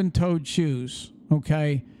 especially open-toed shoes,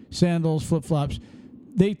 okay, sandals, flip-flops,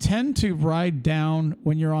 they tend to ride down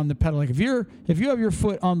when you're on the pedal. Like if you have your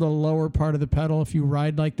foot on the lower part of the pedal, if you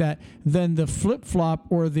ride like that, then the flip-flop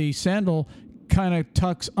or the sandal kind of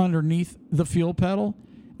tucks underneath the fuel pedal,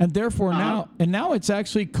 and therefore now it's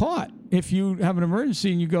actually caught. If you have an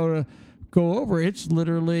emergency and you go over, it's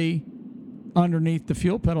literally underneath the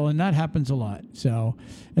fuel pedal, and that happens a lot. So,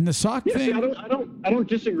 and the sock thing. See, I don't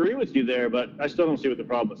disagree with you there, but I still don't see what the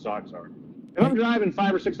problem with socks are. If I'm driving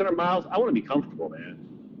 500 or 600 miles, I want to be comfortable, man.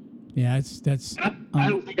 Yeah, I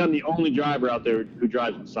don't think I'm the only driver out there who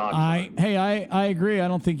drives in socks. I agree. I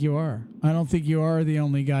don't think you are. I don't think you are the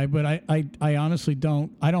only guy, but I honestly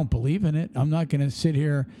don't. I don't believe in it. I'm not going to sit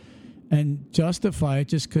here and justify it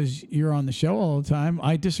just because you're on the show all the time.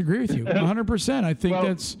 I disagree with you 100%. I think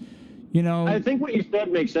that's, you know. I think what you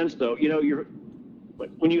said makes sense, though. You know,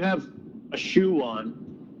 when you have a shoe on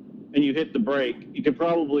and you hit the brake, you can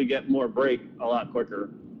probably get more brake a lot quicker.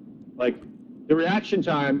 Like the reaction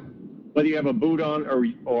time, whether you have a boot on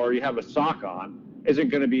or you have a sock on, isn't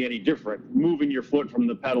going to be any different. Moving your foot from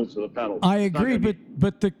the pedal to the pedal. I agree,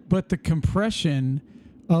 but the compression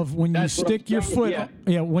of when you stick your foot,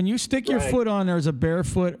 when you stick your foot on there as a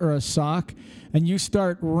barefoot or a sock, and you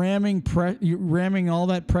start ramming all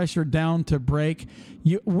that pressure down to brake,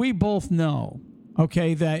 we both know,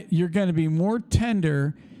 okay, that you're going to be more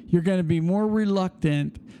tender, you're going to be more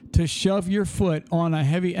reluctant to shove your foot on a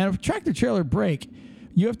heavy, and a tractor trailer brake,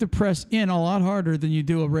 you have to press in a lot harder than you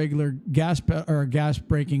do a regular gas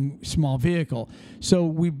braking small vehicle. So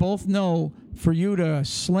we both know for you to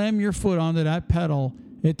slam your foot onto that pedal,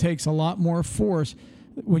 it takes a lot more force.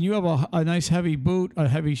 When you have a nice heavy boot, a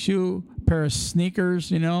heavy shoe, pair of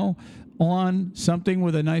sneakers, on something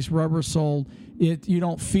with a nice rubber sole, you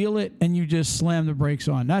don't feel it, and you just slam the brakes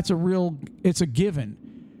on. It's a given.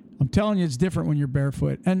 I'm telling you, it's different when you're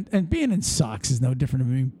barefoot. And being in socks is no different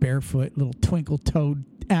than being barefoot, little twinkle-toed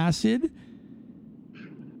Acid.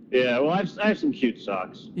 Yeah, well, I have some cute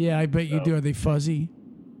socks. Yeah, I bet you do. Are they fuzzy?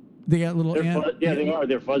 They got little... they are.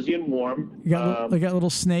 They're fuzzy and warm. They got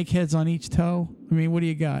little snake heads on each toe? I mean, what do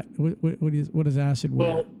you got? What does Acid wear?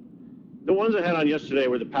 Well, the ones I had on yesterday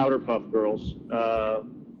were the Powder Puff Girls.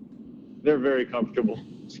 They're very comfortable.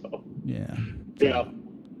 So yeah. Yeah.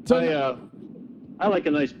 So I like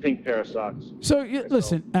a nice pink pair of socks. So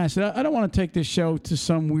listen, Acid, I don't want to take this show to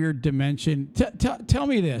some weird dimension. Tell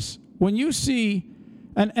me this: when you see,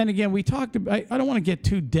 and again, we talked about. I don't want to get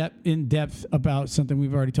too in depth about something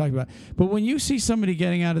we've already talked about. But when you see somebody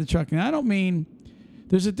getting out of the truck, and I don't mean,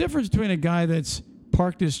 there's a difference between a guy that's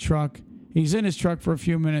parked his truck, he's in his truck for a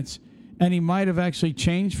few minutes, and he might have actually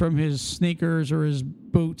changed from his sneakers or his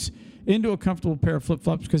boots into a comfortable pair of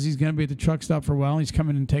flip-flops because he's going to be at the truck stop for a while and he's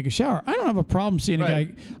coming in and take a shower. I don't have a problem seeing a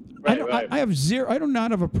guy. I do not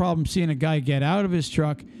have a problem seeing a guy get out of his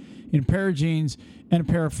truck in a pair of jeans and a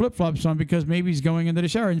pair of flip-flops on because maybe he's going into the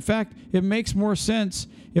shower. In fact, it makes more sense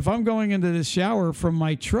if I'm going into the shower from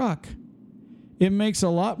my truck. It makes a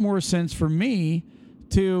lot more sense for me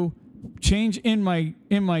to change in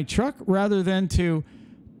my truck rather than to.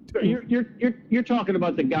 You're talking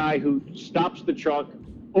about the guy who stops the truck,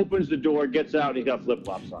 opens the door, gets out, and he's got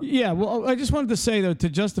flip-flops on. Yeah, well, I just wanted to say, though, to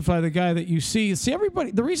justify the guy that you see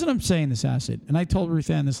everybody, the reason I'm saying this, Acid, and I told Ruth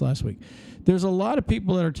Ann this last week, there's a lot of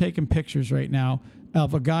people that are taking pictures right now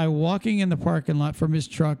of a guy walking in the parking lot from his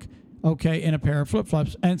truck, okay, in a pair of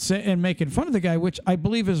flip-flops, and making fun of the guy, which I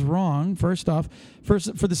believe is wrong, first off, for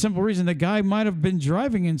the simple reason the guy might have been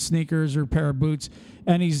driving in sneakers or a pair of boots,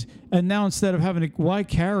 and now instead of having to, why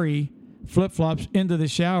carry flip-flops into the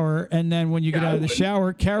shower, and then when you get out of the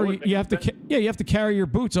shower, you have to carry your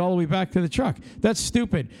boots all the way back to the truck. That's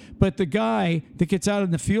stupid. But the guy that gets out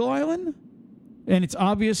in the fuel island, and it's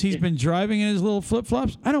obvious he's been driving in his little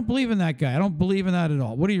flip-flops, I don't believe in that guy. I don't believe in that at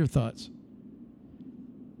all. What are your thoughts?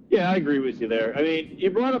 Yeah, I agree with you there. I mean,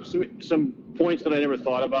 you brought up some points that I never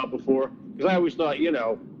thought about before, because I always thought,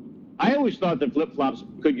 that flip-flops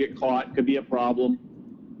could get caught, could be a problem,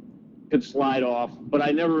 could slide off, but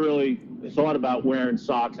I never really thought about wearing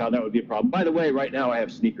socks, how that would be a problem. By the way, right now I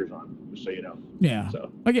have sneakers on, just so you know. Yeah.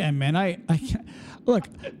 So again, man, I can't, look.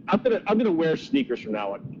 I'm gonna wear sneakers from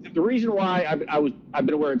now on. The reason why I've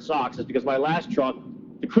been wearing socks is because my last truck,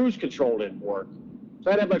 the cruise control didn't work,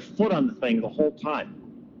 so I'd have my foot on the thing the whole time.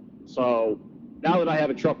 So now that I have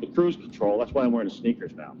a truck with cruise control, that's why I'm wearing the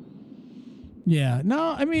sneakers now. Yeah.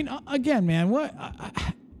 No, I mean, again, man, what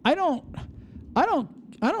I don't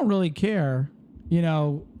really care, you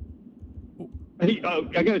know. I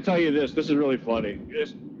got to tell you this. This is really funny.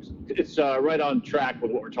 It's right on track with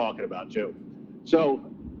what we're talking about, too. So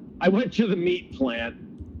I went to the meat plant,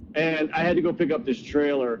 and I had to go pick up this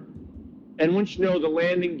trailer. And once you know, the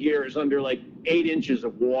landing gear is under like 8 inches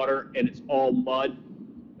of water, and it's all mud.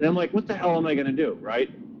 And I'm like, what the hell am I going to do, right?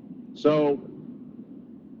 So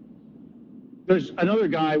there's another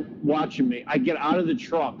guy watching me. I get out of the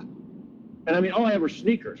truck, and I mean, all I have are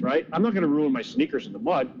sneakers, right? I'm not going to ruin my sneakers in the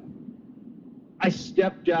mud. I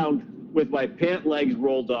stepped down with my pant legs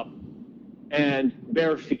rolled up and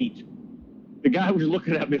bare feet. The guy was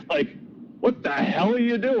looking at me like, what the hell are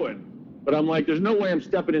you doing? But I'm like, there's no way I'm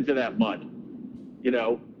stepping into that mud,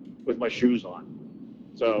 with my shoes on.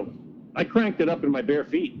 So I cranked it up in my bare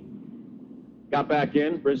feet. Got back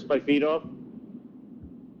in, rinsed my feet off.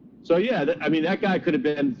 So yeah, that guy could have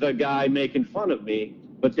been the guy making fun of me,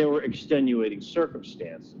 but there were extenuating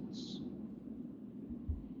circumstances.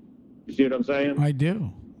 You see what I'm saying? I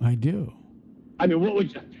do. I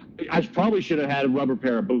mean, I probably should have had a rubber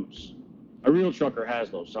pair of boots. A real trucker has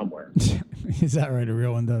those somewhere. Is that right? A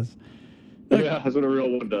real one does. Yeah, that's what a real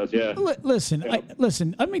one does. Yeah. Listen,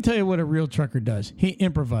 let me tell you what a real trucker does. He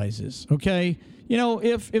improvises. Okay.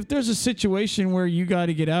 If there's a situation where you got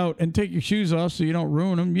to get out and take your shoes off so you don't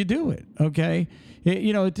ruin them, you do it. Okay.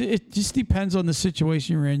 It just depends on the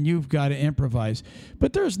situation you're in. You've got to improvise.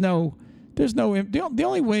 But the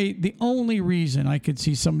only reason I could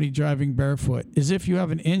see somebody driving barefoot is if you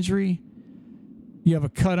have an injury, you have a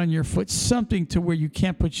cut on your foot, something to where you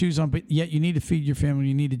can't put shoes on, but yet you need to feed your family,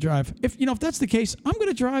 you need to drive. If that's the case, I'm going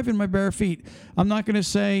to drive in my bare feet. I'm not going to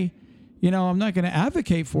say, I'm not going to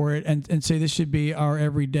advocate for it and say this should be our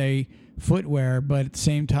everyday footwear, but at the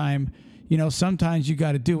same time, sometimes you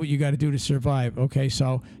got to do what you got to do to survive. Okay,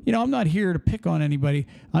 so I'm not here to pick on anybody.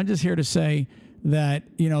 I'm just here to say that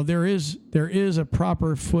there is a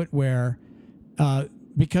proper footwear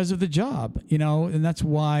because of the job, and that's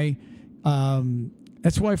why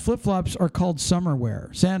flip-flops are called summer wear.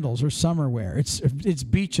 Sandals are summer wear. It's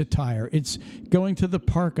beach attire. It's going to the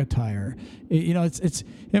park attire. It's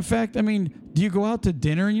in fact, I mean, do you go out to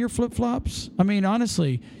dinner in your flip-flops? I mean,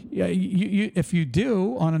 honestly, you if you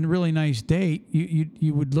do on a really nice date,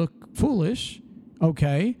 you would look foolish.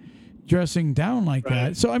 Okay. dressing down like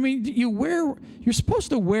that. So I mean, you're supposed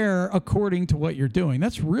to wear according to what you're doing.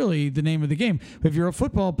 That's really the name of the game. If you're a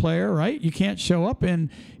football player, right, you can't show up in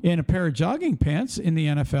a pair of jogging pants in the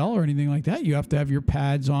NFL or anything like that. You have to have your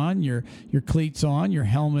pads on, your cleats on, your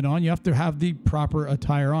helmet on. You have to have the proper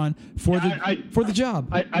attire on for the job.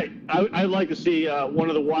 I'd like to see one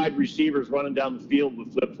of the wide receivers running down the field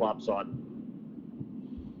with flip-flops on.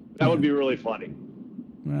 That would be really funny.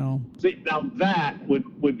 Well, see, now that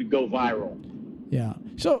would go viral. Yeah.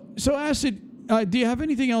 So Acid, do you have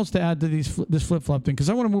anything else to add to this flip-flop thing? Because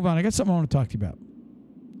I want to move on. I got something I want to talk to you about.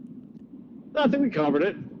 No, I think we covered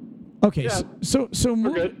it. Okay. Yeah. So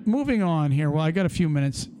moving on here. Well, I got a few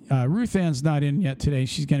minutes. Ruth Ann's not in yet today.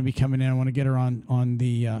 She's going to be coming in. I want to get her on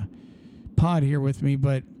the pod here with me.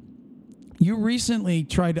 But you recently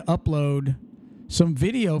tried to upload some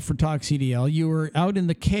video for Talk CDL. You were out in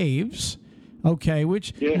the caves. Okay,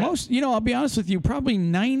 which most, I'll be honest with you, probably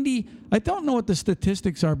I don't know what the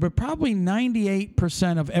statistics are, but probably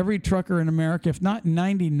 98% of every trucker in America, if not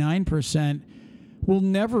 99%, will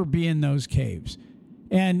never be in those caves.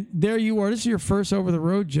 And there you are. This is your first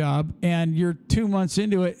over-the-road job, and you're 2 months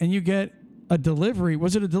into it, and you get a delivery.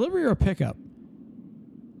 Was it a delivery or a pickup?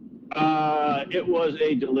 It was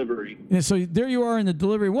a delivery. And so there you are in the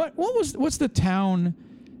delivery. What's the town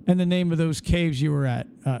and the name of those caves you were at,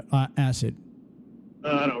 Acid?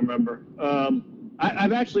 I don't remember.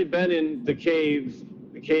 I've actually been in the caves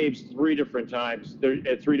 3 different times. They're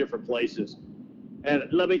at 3 different places. And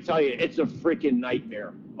let me tell you, it's a freaking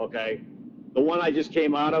nightmare, okay? The one I just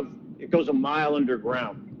came out of, it goes a mile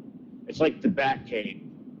underground. It's like the Bat Cave.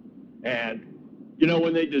 And,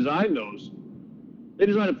 when they designed those, they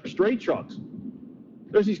designed it for straight trucks.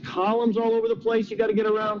 There's these columns all over the place you got to get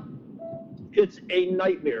around. It's a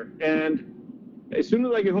nightmare. And as soon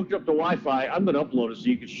as I get hooked up to Wi-Fi, I'm going to upload it so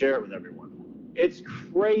you can share it with everyone. It's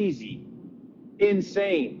crazy.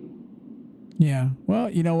 Insane. Yeah. Well,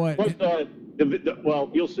 you know what? Well,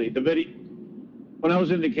 you'll see. The video. When I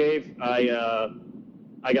was in the cave, I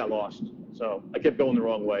got lost. So I kept going the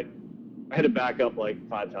wrong way. I had to back up like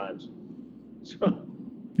 5 times. So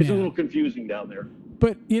it's a little confusing down there.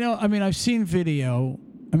 But, I've seen video.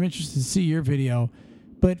 I'm interested to see your video.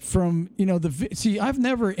 But from, I've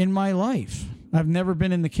never in my life, I've never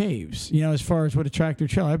been in the caves, as far as what a tractor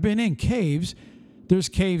trailer. I've been in caves. There's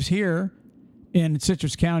caves here in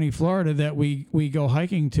Citrus County, Florida, that we go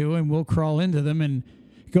hiking to, and we'll crawl into them and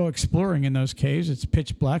go exploring in those caves. It's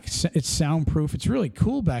pitch black. It's soundproof. It's really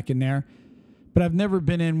cool back in there. But I've never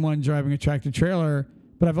been in one driving a tractor trailer.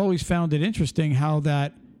 But I've always found it interesting how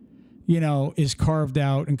that, is carved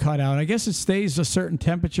out and cut out. I guess it stays a certain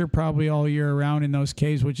temperature probably all year around in those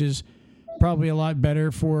caves, which is probably a lot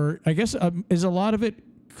better for, I guess, is a lot of it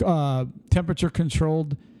temperature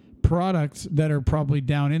controlled products that are probably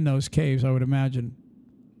down in those caves, I would imagine.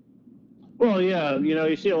 Well, yeah,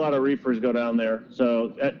 you see a lot of reefers go down there.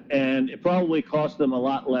 So, and it probably costs them a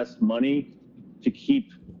lot less money to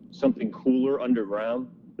keep something cooler underground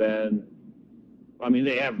than,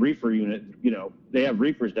 they have reefer unit, they have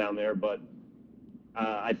reefers down there, but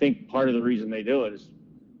I think part of the reason they do it is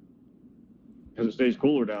because it stays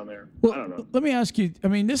cooler down there. Well, I don't know. Let me ask you,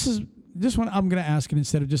 this one I'm going to ask it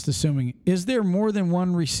instead of just assuming. Is there more than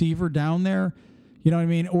one receiver down there? You know what I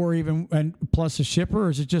mean? Or even, and plus a shipper, or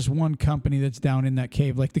is it just one company that's down in that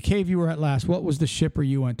cave? Like the cave you were at last, what was the shipper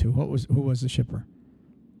you went to? Who was the shipper?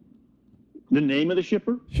 The name of the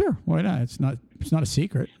shipper? Sure. Why not? It's not a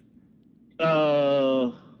secret.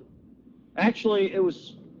 Actually, it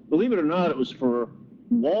was, believe it or not, it was for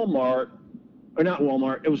Walmart, or not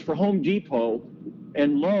Walmart, it was for Home Depot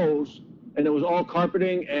and Lowe's, and it was all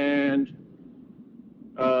carpeting and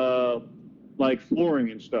like flooring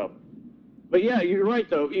and stuff. But yeah, you're right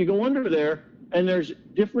though. You go under there, and there's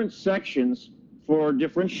different sections for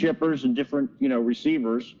different shippers and different,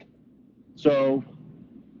 receivers. So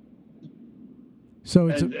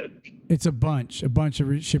it's a bunch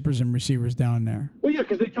of shippers and receivers down there. Well, yeah,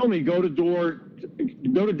 because they told me go to door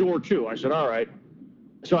 2. I said, all right.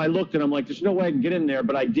 So I looked, and I'm like, there's no way I can get in there,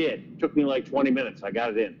 but I did. It took me like 20 minutes. I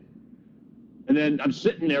got it in. And then I'm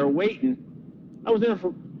sitting there waiting. I was there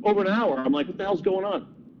for over an hour. I'm like, what the hell's going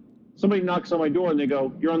on? Somebody knocks on my door, and they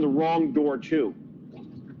go, you're on the wrong door 2.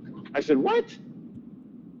 I said, what?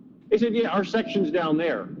 They said, yeah, our section's down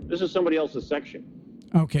there. This is somebody else's section.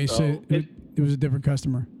 Okay, so it was a different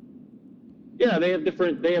customer. Yeah, they have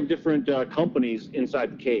different companies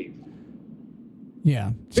inside the cave.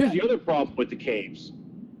 Yeah. Here's the other problem with the caves.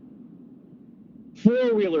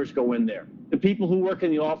 4-wheelers go in there. The people who work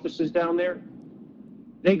in the offices down there,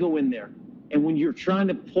 they go in there. And when you're trying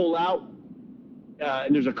to pull out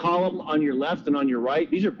and there's a column on your left and on your right.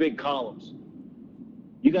 These are big columns.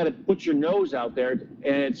 You got to put your nose out there,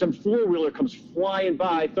 and some four-wheeler comes flying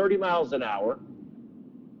by 30 miles an hour.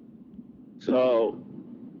 So,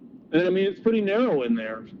 and I mean, it's pretty narrow in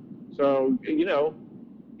there. So, you know,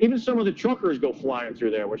 even some of the truckers go flying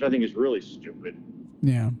through there, which I think is really stupid.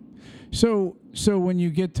 Yeah. So when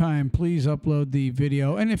you get time, please upload the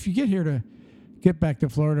video. And if you get back to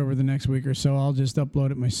Florida over the next week or so, I'll just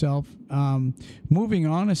upload it myself. Moving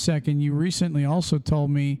on a second, you recently also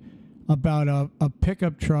told me about a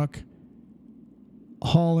pickup truck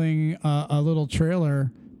hauling a little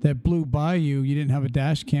trailer that blew by you. You didn't have a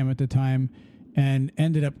dash cam at the time, and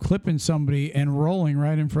ended up clipping somebody and rolling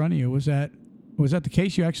right in front of you. Was that the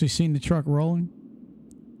case? You actually seen the truck rolling?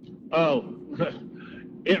 Oh,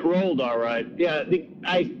 it rolled all right. Yeah,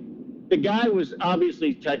 the guy was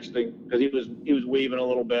obviously texting because he was weaving a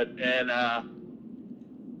little bit, and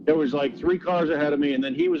there was like 3 cars ahead of me, and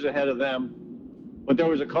then he was ahead of them. But there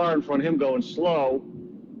was a car in front of him going slow,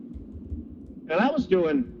 and I was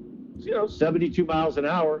doing, 72 miles an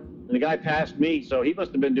hour, and the guy passed me, so he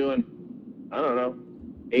must have been doing, I don't know,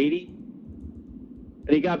 80. And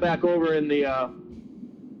he got back over in the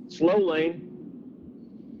slow lane,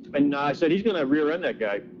 and I said he's going to rear end that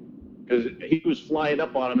guy because he was flying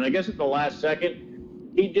up on him. And I guess at the last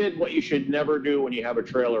second, he did what you should never do when you have a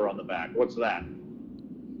trailer on the back. What's that?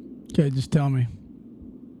 Okay, just tell me.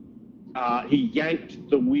 He yanked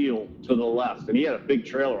the wheel to the left, and he had a big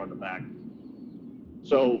trailer on the back.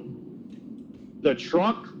 So the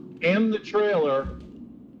truck and the trailer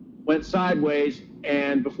went sideways,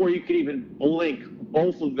 and before you could even blink,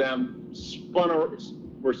 both of them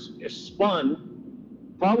were spun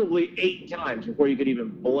probably 8 times before you could even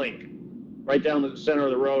blink, right down the center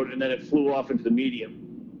of the road, and then it flew off into the median.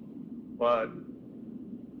 But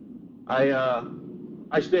I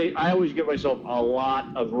always give myself a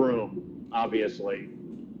lot of room, obviously.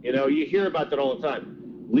 You hear about that all the time.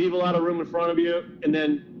 Leave a lot of room in front of you, and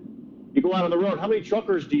then you go out on the road. How many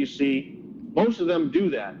truckers do you see? Most of them do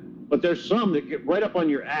that. But there's some that get right up on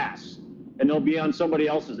your ass, and they'll be on somebody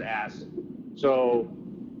else's ass. So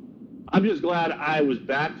I'm just glad I was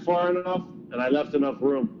back far enough, and I left enough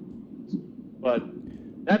room. But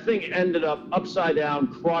that thing ended up upside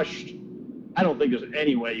down, crushed. I don't think there's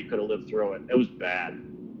any way you could have lived through it. It was bad.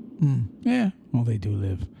 Yeah, well, they do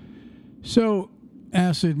live. So,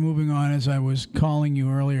 Acid, moving on, as I was calling you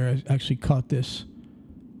earlier, I actually caught this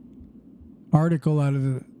article out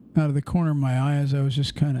of the corner of my eye as I was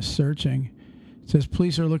just kind of searching. It says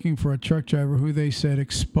police are looking for a truck driver who they said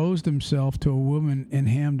exposed himself to a woman in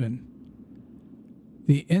Hamden.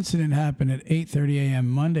 The incident happened at 8:30 a.m.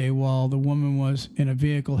 Monday while the woman was in a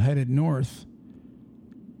vehicle headed north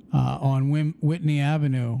on Whitney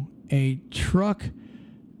Avenue. A truck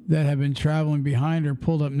that had been traveling behind her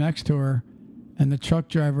pulled up next to her, and the truck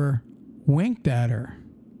driver winked at her.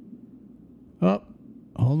 Oh,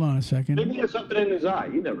 hold on a second. Maybe he had something in his eye.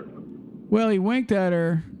 You never know. Well, he winked at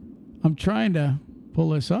her. I'm trying to pull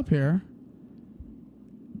this up here.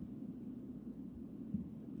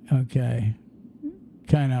 Okay.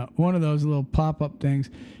 Kind of one of those little pop-up things.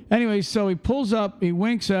 Anyway, so he pulls up, he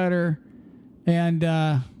winks at her, and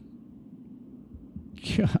gosh,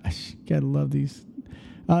 gotta love these.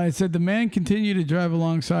 It said the man continued to drive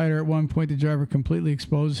alongside her. At one point, the driver completely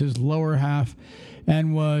exposed his lower half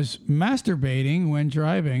and was masturbating when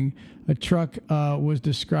driving. A truck was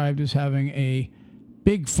described as having a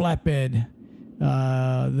big flatbed.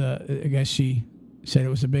 I guess she said it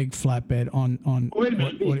was a big flatbed on Wait a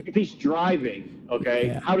minute. If he's driving, okay,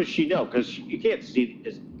 yeah. How does she know? Because you can't see.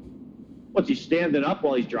 What's he standing up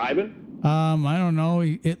while he's driving? I don't know.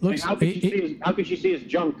 It looks. How could she see his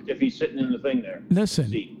junk if he's sitting in the thing there? Listen,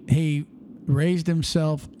 he raised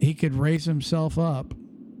himself. He could raise himself up.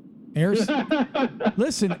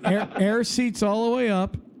 Listen, air seats all the way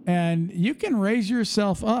up, and you can raise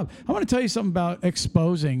yourself up. I want to tell you something about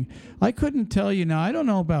exposing. I couldn't tell you now. I don't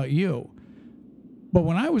know about you, but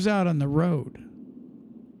when I was out on the road,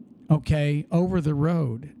 okay, over the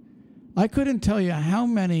road, I couldn't tell you how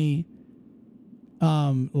many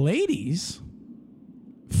ladies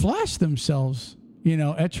flash themselves,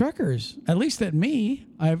 at truckers. At least at me,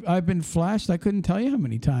 I've been flashed. I couldn't tell you how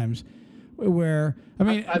many times. Where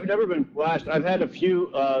I've never been flashed. I've had a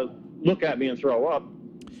few look at me and throw up.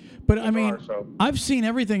 But I've seen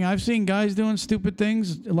everything. I've seen guys doing stupid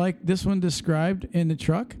things like this one described in the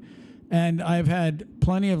truck, and I've had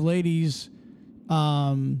plenty of ladies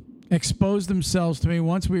expose themselves to me.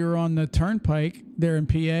 Once we were on the turnpike there in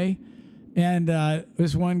PA. And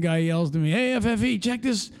this one guy yells to me, "Hey, FFE, check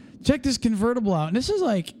this convertible out." And this is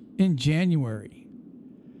like in January.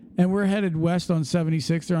 and we're headed west on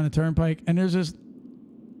 76 there on the turnpike, and there's this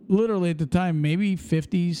literally at the time maybe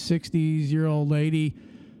 50s, 60s-year-old lady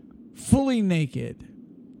fully naked.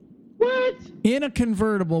 What? In a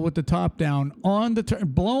convertible with the top down on the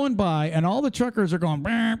blowing by, and all the truckers are going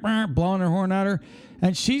bah, bah, blowing their horn at her,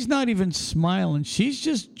 and she's not even smiling. She's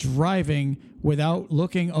just driving without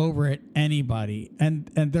looking over at anybody,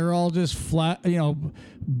 and they're all just flat,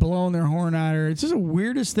 blowing their horn at her. It's just the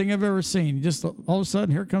weirdest thing I've ever seen. Just all of a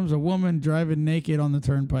sudden, here comes a woman driving naked on the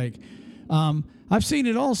turnpike. I've seen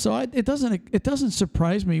it all, so it doesn't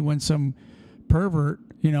surprise me when some pervert,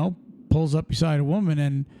 pulls up beside a woman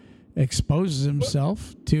and exposes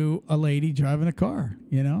himself to a lady driving a car,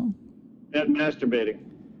 And masturbating.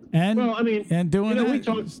 And well, I mean, and doing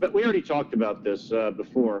that. we already talked about this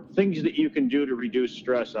before. Things that you can do to reduce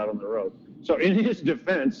stress out on the road. So in his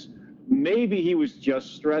defense, maybe he was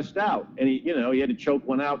just stressed out, and he had to choke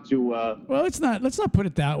one out to. Well, let's not put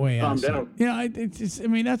it that way. Calm down.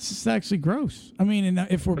 That's actually gross. I mean, and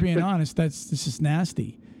if we're being honest, this is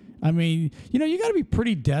nasty. I mean, you got to be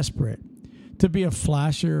pretty desperate to be a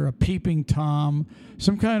flasher, a peeping Tom,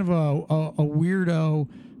 some kind of a weirdo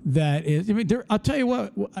that is. I mean, I'll tell you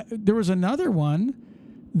what. There was another one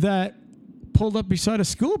that pulled up beside a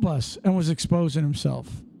school bus and was exposing himself.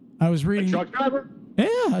 I was reading. A truck driver?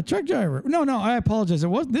 Yeah, a truck driver. No, I apologize.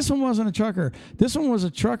 This one wasn't a trucker. This one was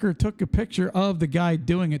a trucker took a picture of the guy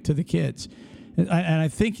doing it to the kids, and I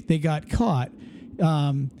think they got caught.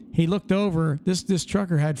 He looked over. This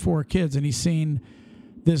trucker had 4 kids, and he seen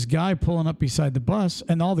this guy pulling up beside the bus,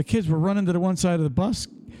 and all the kids were running to the one side of the bus,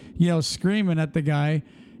 screaming at the guy,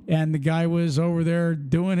 and the guy was over there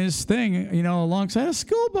doing his thing, alongside a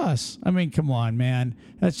school bus. I mean, come on, man.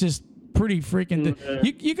 That's just pretty freaking.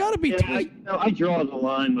 You got to be. I draw the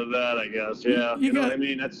line with that, I guess. Yeah, you know what I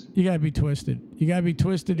mean. You got to be twisted. You got to be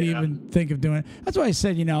twisted to even think of doing it. That's why I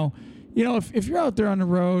said, if you're out there on the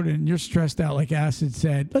road and you're stressed out, like Acid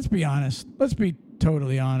said, let's be honest. Let's be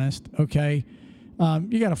totally honest, okay?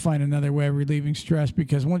 You got to find another way of relieving stress,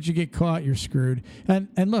 because once you get caught, you're screwed.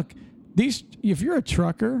 And look, if you're a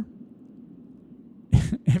trucker,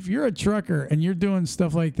 and you're doing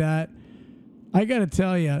stuff like that, I got to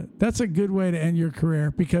tell you, that's a good way to end your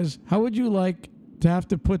career, because how would you like to have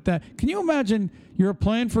to put that? Can you imagine you're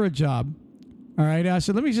applying for a job? All right,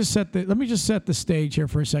 Acid, let me just set the stage here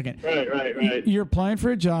for a second. Right. You're applying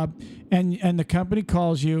for a job, and the company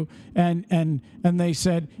calls you, and they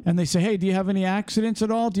say, hey, do you have any accidents at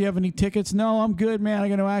all? Do you have any tickets? No, I'm good, man. I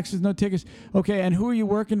got no accidents, no tickets. Okay, and who are you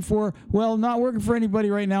working for? Well, not working for anybody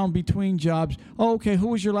right now. I'm between jobs. Oh, okay. Who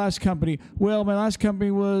was your last company? Well, my last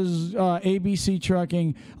company was ABC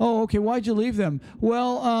Trucking. Oh, okay. Why'd you leave them?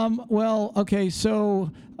 Well, okay. So,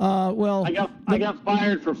 I got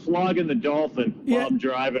fired for flogging the dolphin while I'm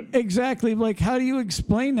driving. Exactly. Like, how do you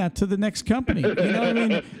explain that to the next company? You know what I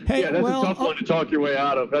mean? Hey, yeah, that's a tough one to talk your way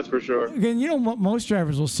out of. That's for sure. And what most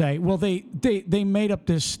drivers will say? Well, they made up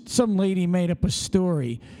this. Some lady made up a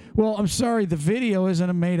story. Well, I'm sorry, the video isn't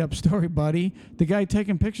a made up story, buddy. The guy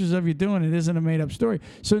taking pictures of you doing it isn't a made up story.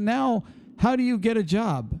 So now, how do you get a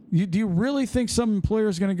job? Do you really think some employer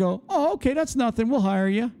is going to go, oh, okay, that's nothing, we'll hire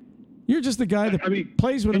you? You're just the guy that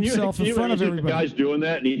plays with himself in front of everybody. The guy's doing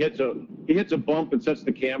that, and he hits a bump and sets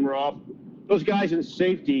the camera off. Those guys in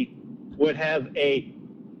safety would have a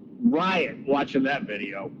riot watching that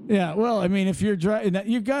video. Yeah, well, I mean, if you're driving,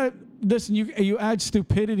 you got listen. You add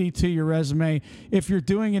stupidity to your resume if you're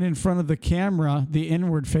doing it in front of the camera, the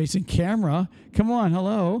inward-facing camera. Come on,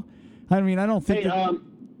 hello. I mean, I don't think. Hey,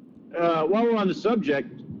 while we're on the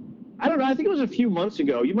subject, I don't know. I think it was a few months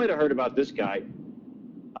ago. You might have heard about this guy.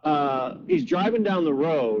 He's driving down the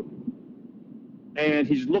road, and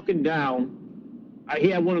he's looking down. He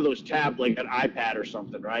had one of those tabs, like an iPad or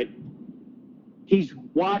something, right? He's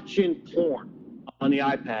watching porn on the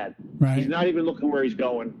iPad. Right. He's not even looking where he's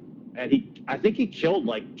going. And I think he killed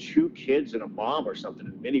like 2 kids in a bomb or something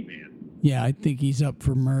in a minivan. Yeah, I think he's up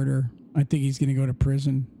for murder. I think he's going to go to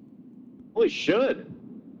prison. Well, he should.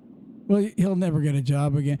 Well, he'll never get a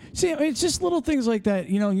job again. See, I mean, it's just little things like that.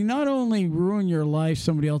 You not only ruin your life,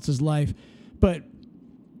 somebody else's life, but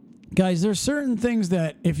guys, there's certain things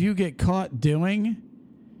that if you get caught doing,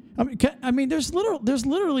 I mean, there's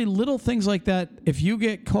literally little things like that. If you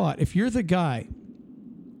get caught, if you're the guy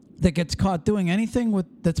that gets caught doing anything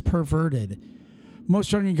that's perverted, most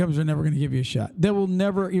trucking companies are never going to give you a shot. They will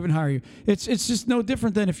never even hire you. It's just no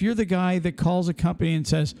different than if you're the guy that calls a company and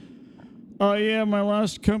says, oh, yeah, my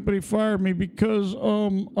last company fired me because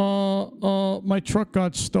my truck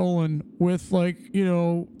got stolen with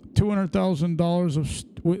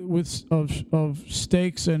 $200,000 of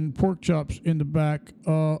steaks and pork chops in the back,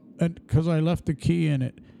 and because I left the key in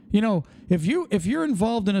it. You know, if you're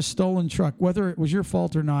involved in a stolen truck, whether it was your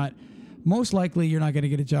fault or not, most likely you're not going to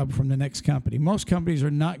get a job from the next company. Most companies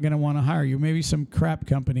are not going to want to hire you. Maybe some crap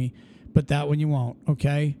company, but that one you won't.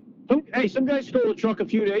 Okay. Hey, some guy stole a truck a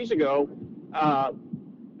few days ago.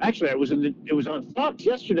 Actually, it was on Fox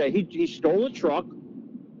yesterday. He stole a truck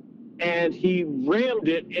and he rammed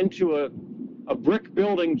it into a brick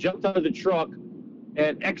building, jumped out of the truck,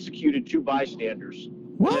 and executed 2 bystanders.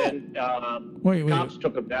 What? And Wait. cops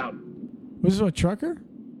took him down. Was this a trucker?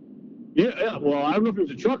 Yeah, well, I don't know if it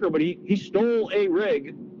was a trucker, but he stole a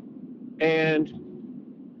rig and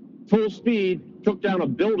full speed took down a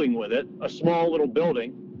building with it, a small little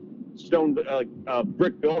building, stone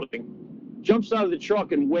brick building, jumps out of the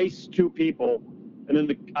truck and wastes 2 people, and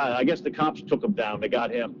then I guess the cops took him down. They got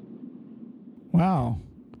him. Wow.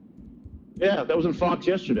 Yeah, that was in Fox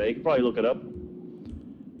yesterday. You can probably look it up.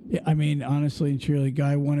 Yeah, I mean, honestly and truly,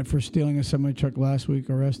 guy wanted for stealing a semi-truck last week,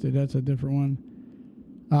 arrested. That's a different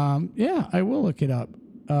one. Yeah, I will look it up.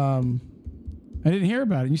 I didn't hear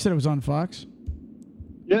about it. You said it was on Fox?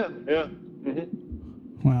 Yeah.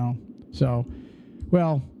 Mm-hmm. Wow. So,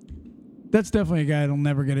 well, that's definitely a guy that'll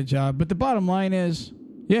never get a job. But the bottom line is,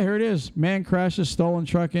 yeah, here it is. Man crashes stolen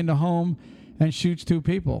truck into home and shoots 2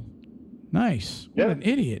 people. Nice. What an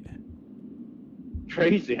idiot.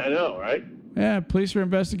 Crazy, I know, right? Yeah, police are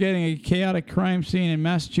investigating a chaotic crime scene in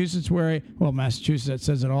Massachusetts Massachusetts, that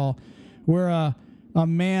says it all, where a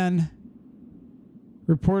man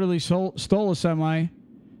reportedly stole a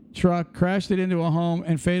semi-truck, crashed it into a home,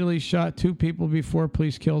 and fatally shot 2 people before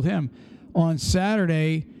police killed him. On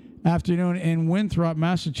Saturday afternoon in Winthrop,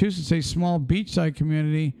 Massachusetts, a small beachside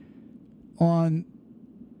community on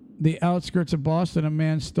the outskirts of Boston, a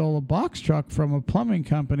man stole a box truck from a plumbing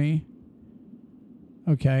company.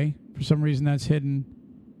 Okay, for some reason that's hidden.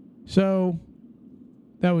 So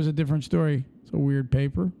that was a different story. It's a weird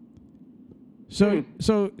paper. So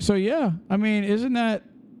yeah. I mean, isn't that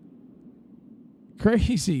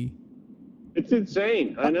crazy? It's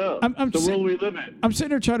insane. I know. It's the world we live in. I'm sitting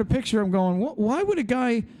there trying to picture. I'm going, why would a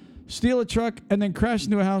guy steal a truck and then crash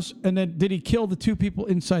into a house? And then did he kill the 2 people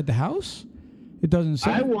inside the house? It doesn't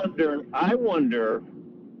say. I wonder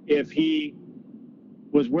if he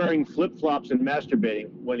was wearing flip-flops and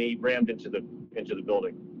masturbating when he rammed into the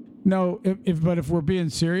building. No, but if we're being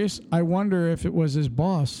serious, I wonder if it was his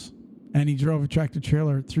boss and he drove a tractor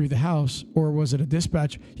trailer through the house, or was it a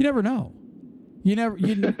dispatcher? You never know. You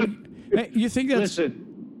think that's...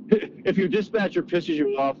 Listen, if your dispatcher pisses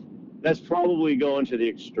you off, that's probably going to the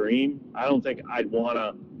extreme. I don't think I'd want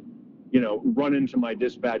to, run into my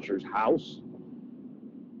dispatcher's house.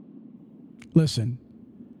 Listen,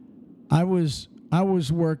 I was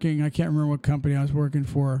working, I can't remember what company I was working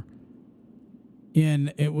for,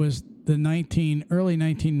 it was the early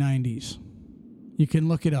 1990s. You can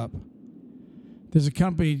look it up. There's a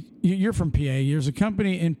company, you're from PA, there's a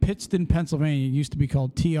company in Pittston, Pennsylvania, it used to be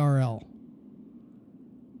called TRL.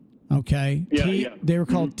 Okay? Yeah. They were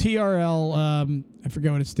called TRL, I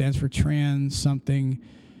forget what it stands for, trans something.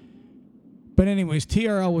 But anyways,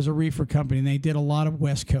 TRL was a reefer company, and they did a lot of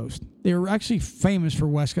West Coast. They were actually famous for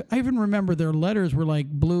West Coast. I even remember their letters were like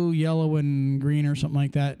blue, yellow, and green or something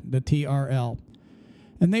like that, the TRL.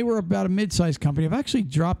 And they were about a mid-sized company. I've actually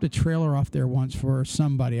dropped a trailer off there once for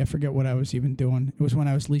somebody. I forget what I was even doing. It was when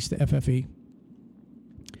I was leased to FFE.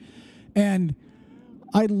 And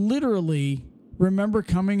I literally remember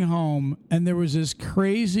coming home, and there was this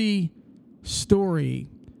crazy story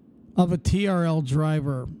of a TRL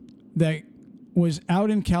driver that was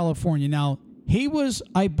out in California. Now, he was,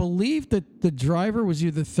 I believe that the driver was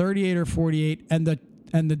either 38 or 48, and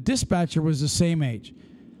the dispatcher was the same age.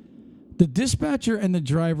 The dispatcher and the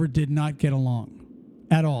driver did not get along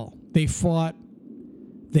at all. They fought.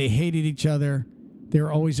 They hated each other. They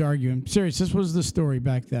were always arguing. Serious, this was the story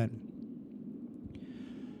back then.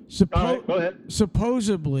 All right, go ahead.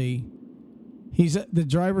 Supposedly, the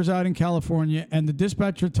driver's out in California, and the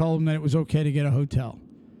dispatcher told him that it was okay to get a hotel.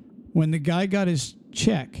 When the guy got his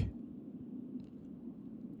check,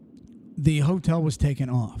 the hotel was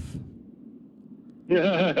taken off.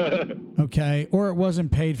 Okay, or it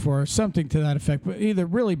wasn't paid for, something to that effect. But either,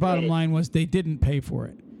 really, bottom line was they didn't pay for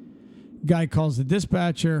it. Guy calls the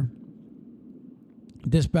dispatcher.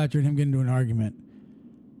 Dispatcher and him get into an argument.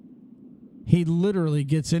 He literally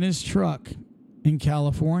gets in his truck in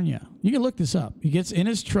California. You can look this up. He gets in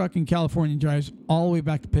his truck in California and drives all the way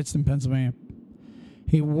back to Pittston, Pennsylvania.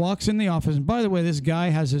 He walks in the office. And by the way, this guy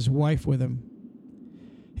has his wife with him.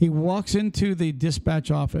 He walks into the dispatch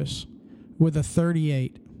office with a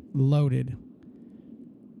 38 loaded,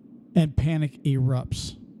 and panic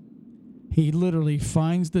erupts. He literally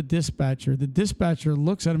finds the dispatcher. The dispatcher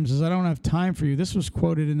looks at him and says, I don't have time for you. This was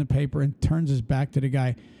quoted in the paper, and turns his back to the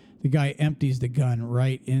guy. The guy empties the gun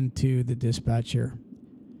right into the dispatcher.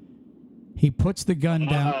 He puts the gun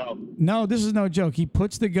down. No, this is no joke. He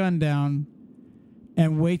puts the gun down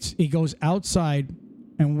and waits. He goes outside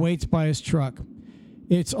and waits by his truck.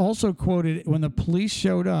 It's also quoted, when the police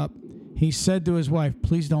showed up, he said to his wife,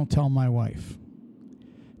 please don't tell my wife.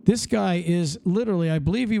 This guy is literally, I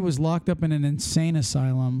believe he was locked up in an insane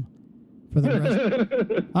asylum for the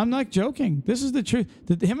rest. I'm not joking. This is the truth.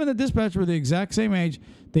 Him and the dispatcher were the exact same age.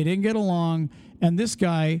 They didn't get along. And this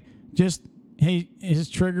guy just, his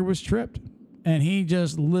trigger was tripped. And he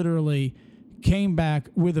just literally came back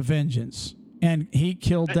with a vengeance. And he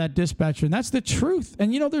killed that dispatcher. And that's the truth.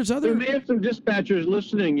 And, there's other... There may have some dispatchers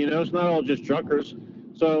listening, it's not all just truckers.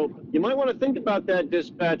 So you might want to think about that,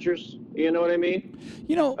 dispatchers. You know what I mean?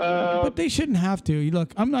 But they shouldn't have to.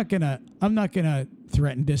 Look, I'm not gonna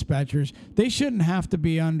threaten dispatchers. They shouldn't have to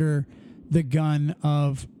be under the gun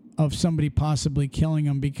of somebody possibly killing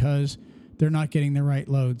them because they're not getting the right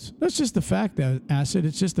loads. That's just the fact, Acid.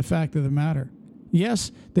 It's just the fact of the matter.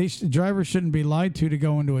 Yes, drivers shouldn't be lied to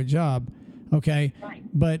go into a job. Okay,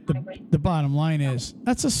 but the bottom line is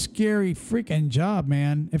that's a scary freaking job,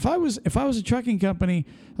 man. If I was a trucking company,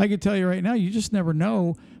 I could tell you right now, you just never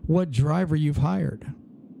know what driver you've hired.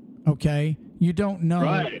 Okay, you don't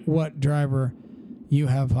know what driver you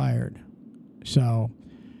have hired. So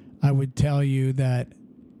I would tell you that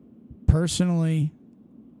personally,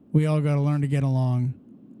 we all got to learn to get along,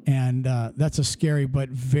 and that's a scary but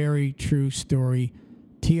very true story.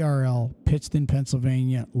 TRL, Pittston,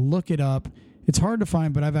 Pennsylvania. Look it up. It's hard to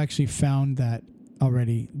find, but I've actually found that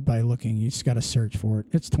already by looking. You just got to search for it.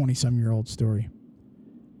 It's a 20-some-year-old story.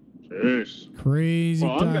 Jeez. Crazy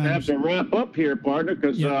times. I'm going to have to wrap up here, partner,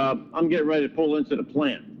 because I'm getting ready to pull into the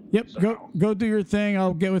plant. Yep, so. Go do your thing.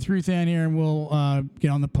 I'll get with Ruth Ann here, and we'll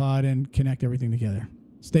get on the pod and connect everything together.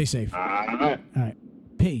 Stay safe. All right. All right.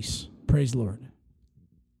 Peace. Praise the Lord.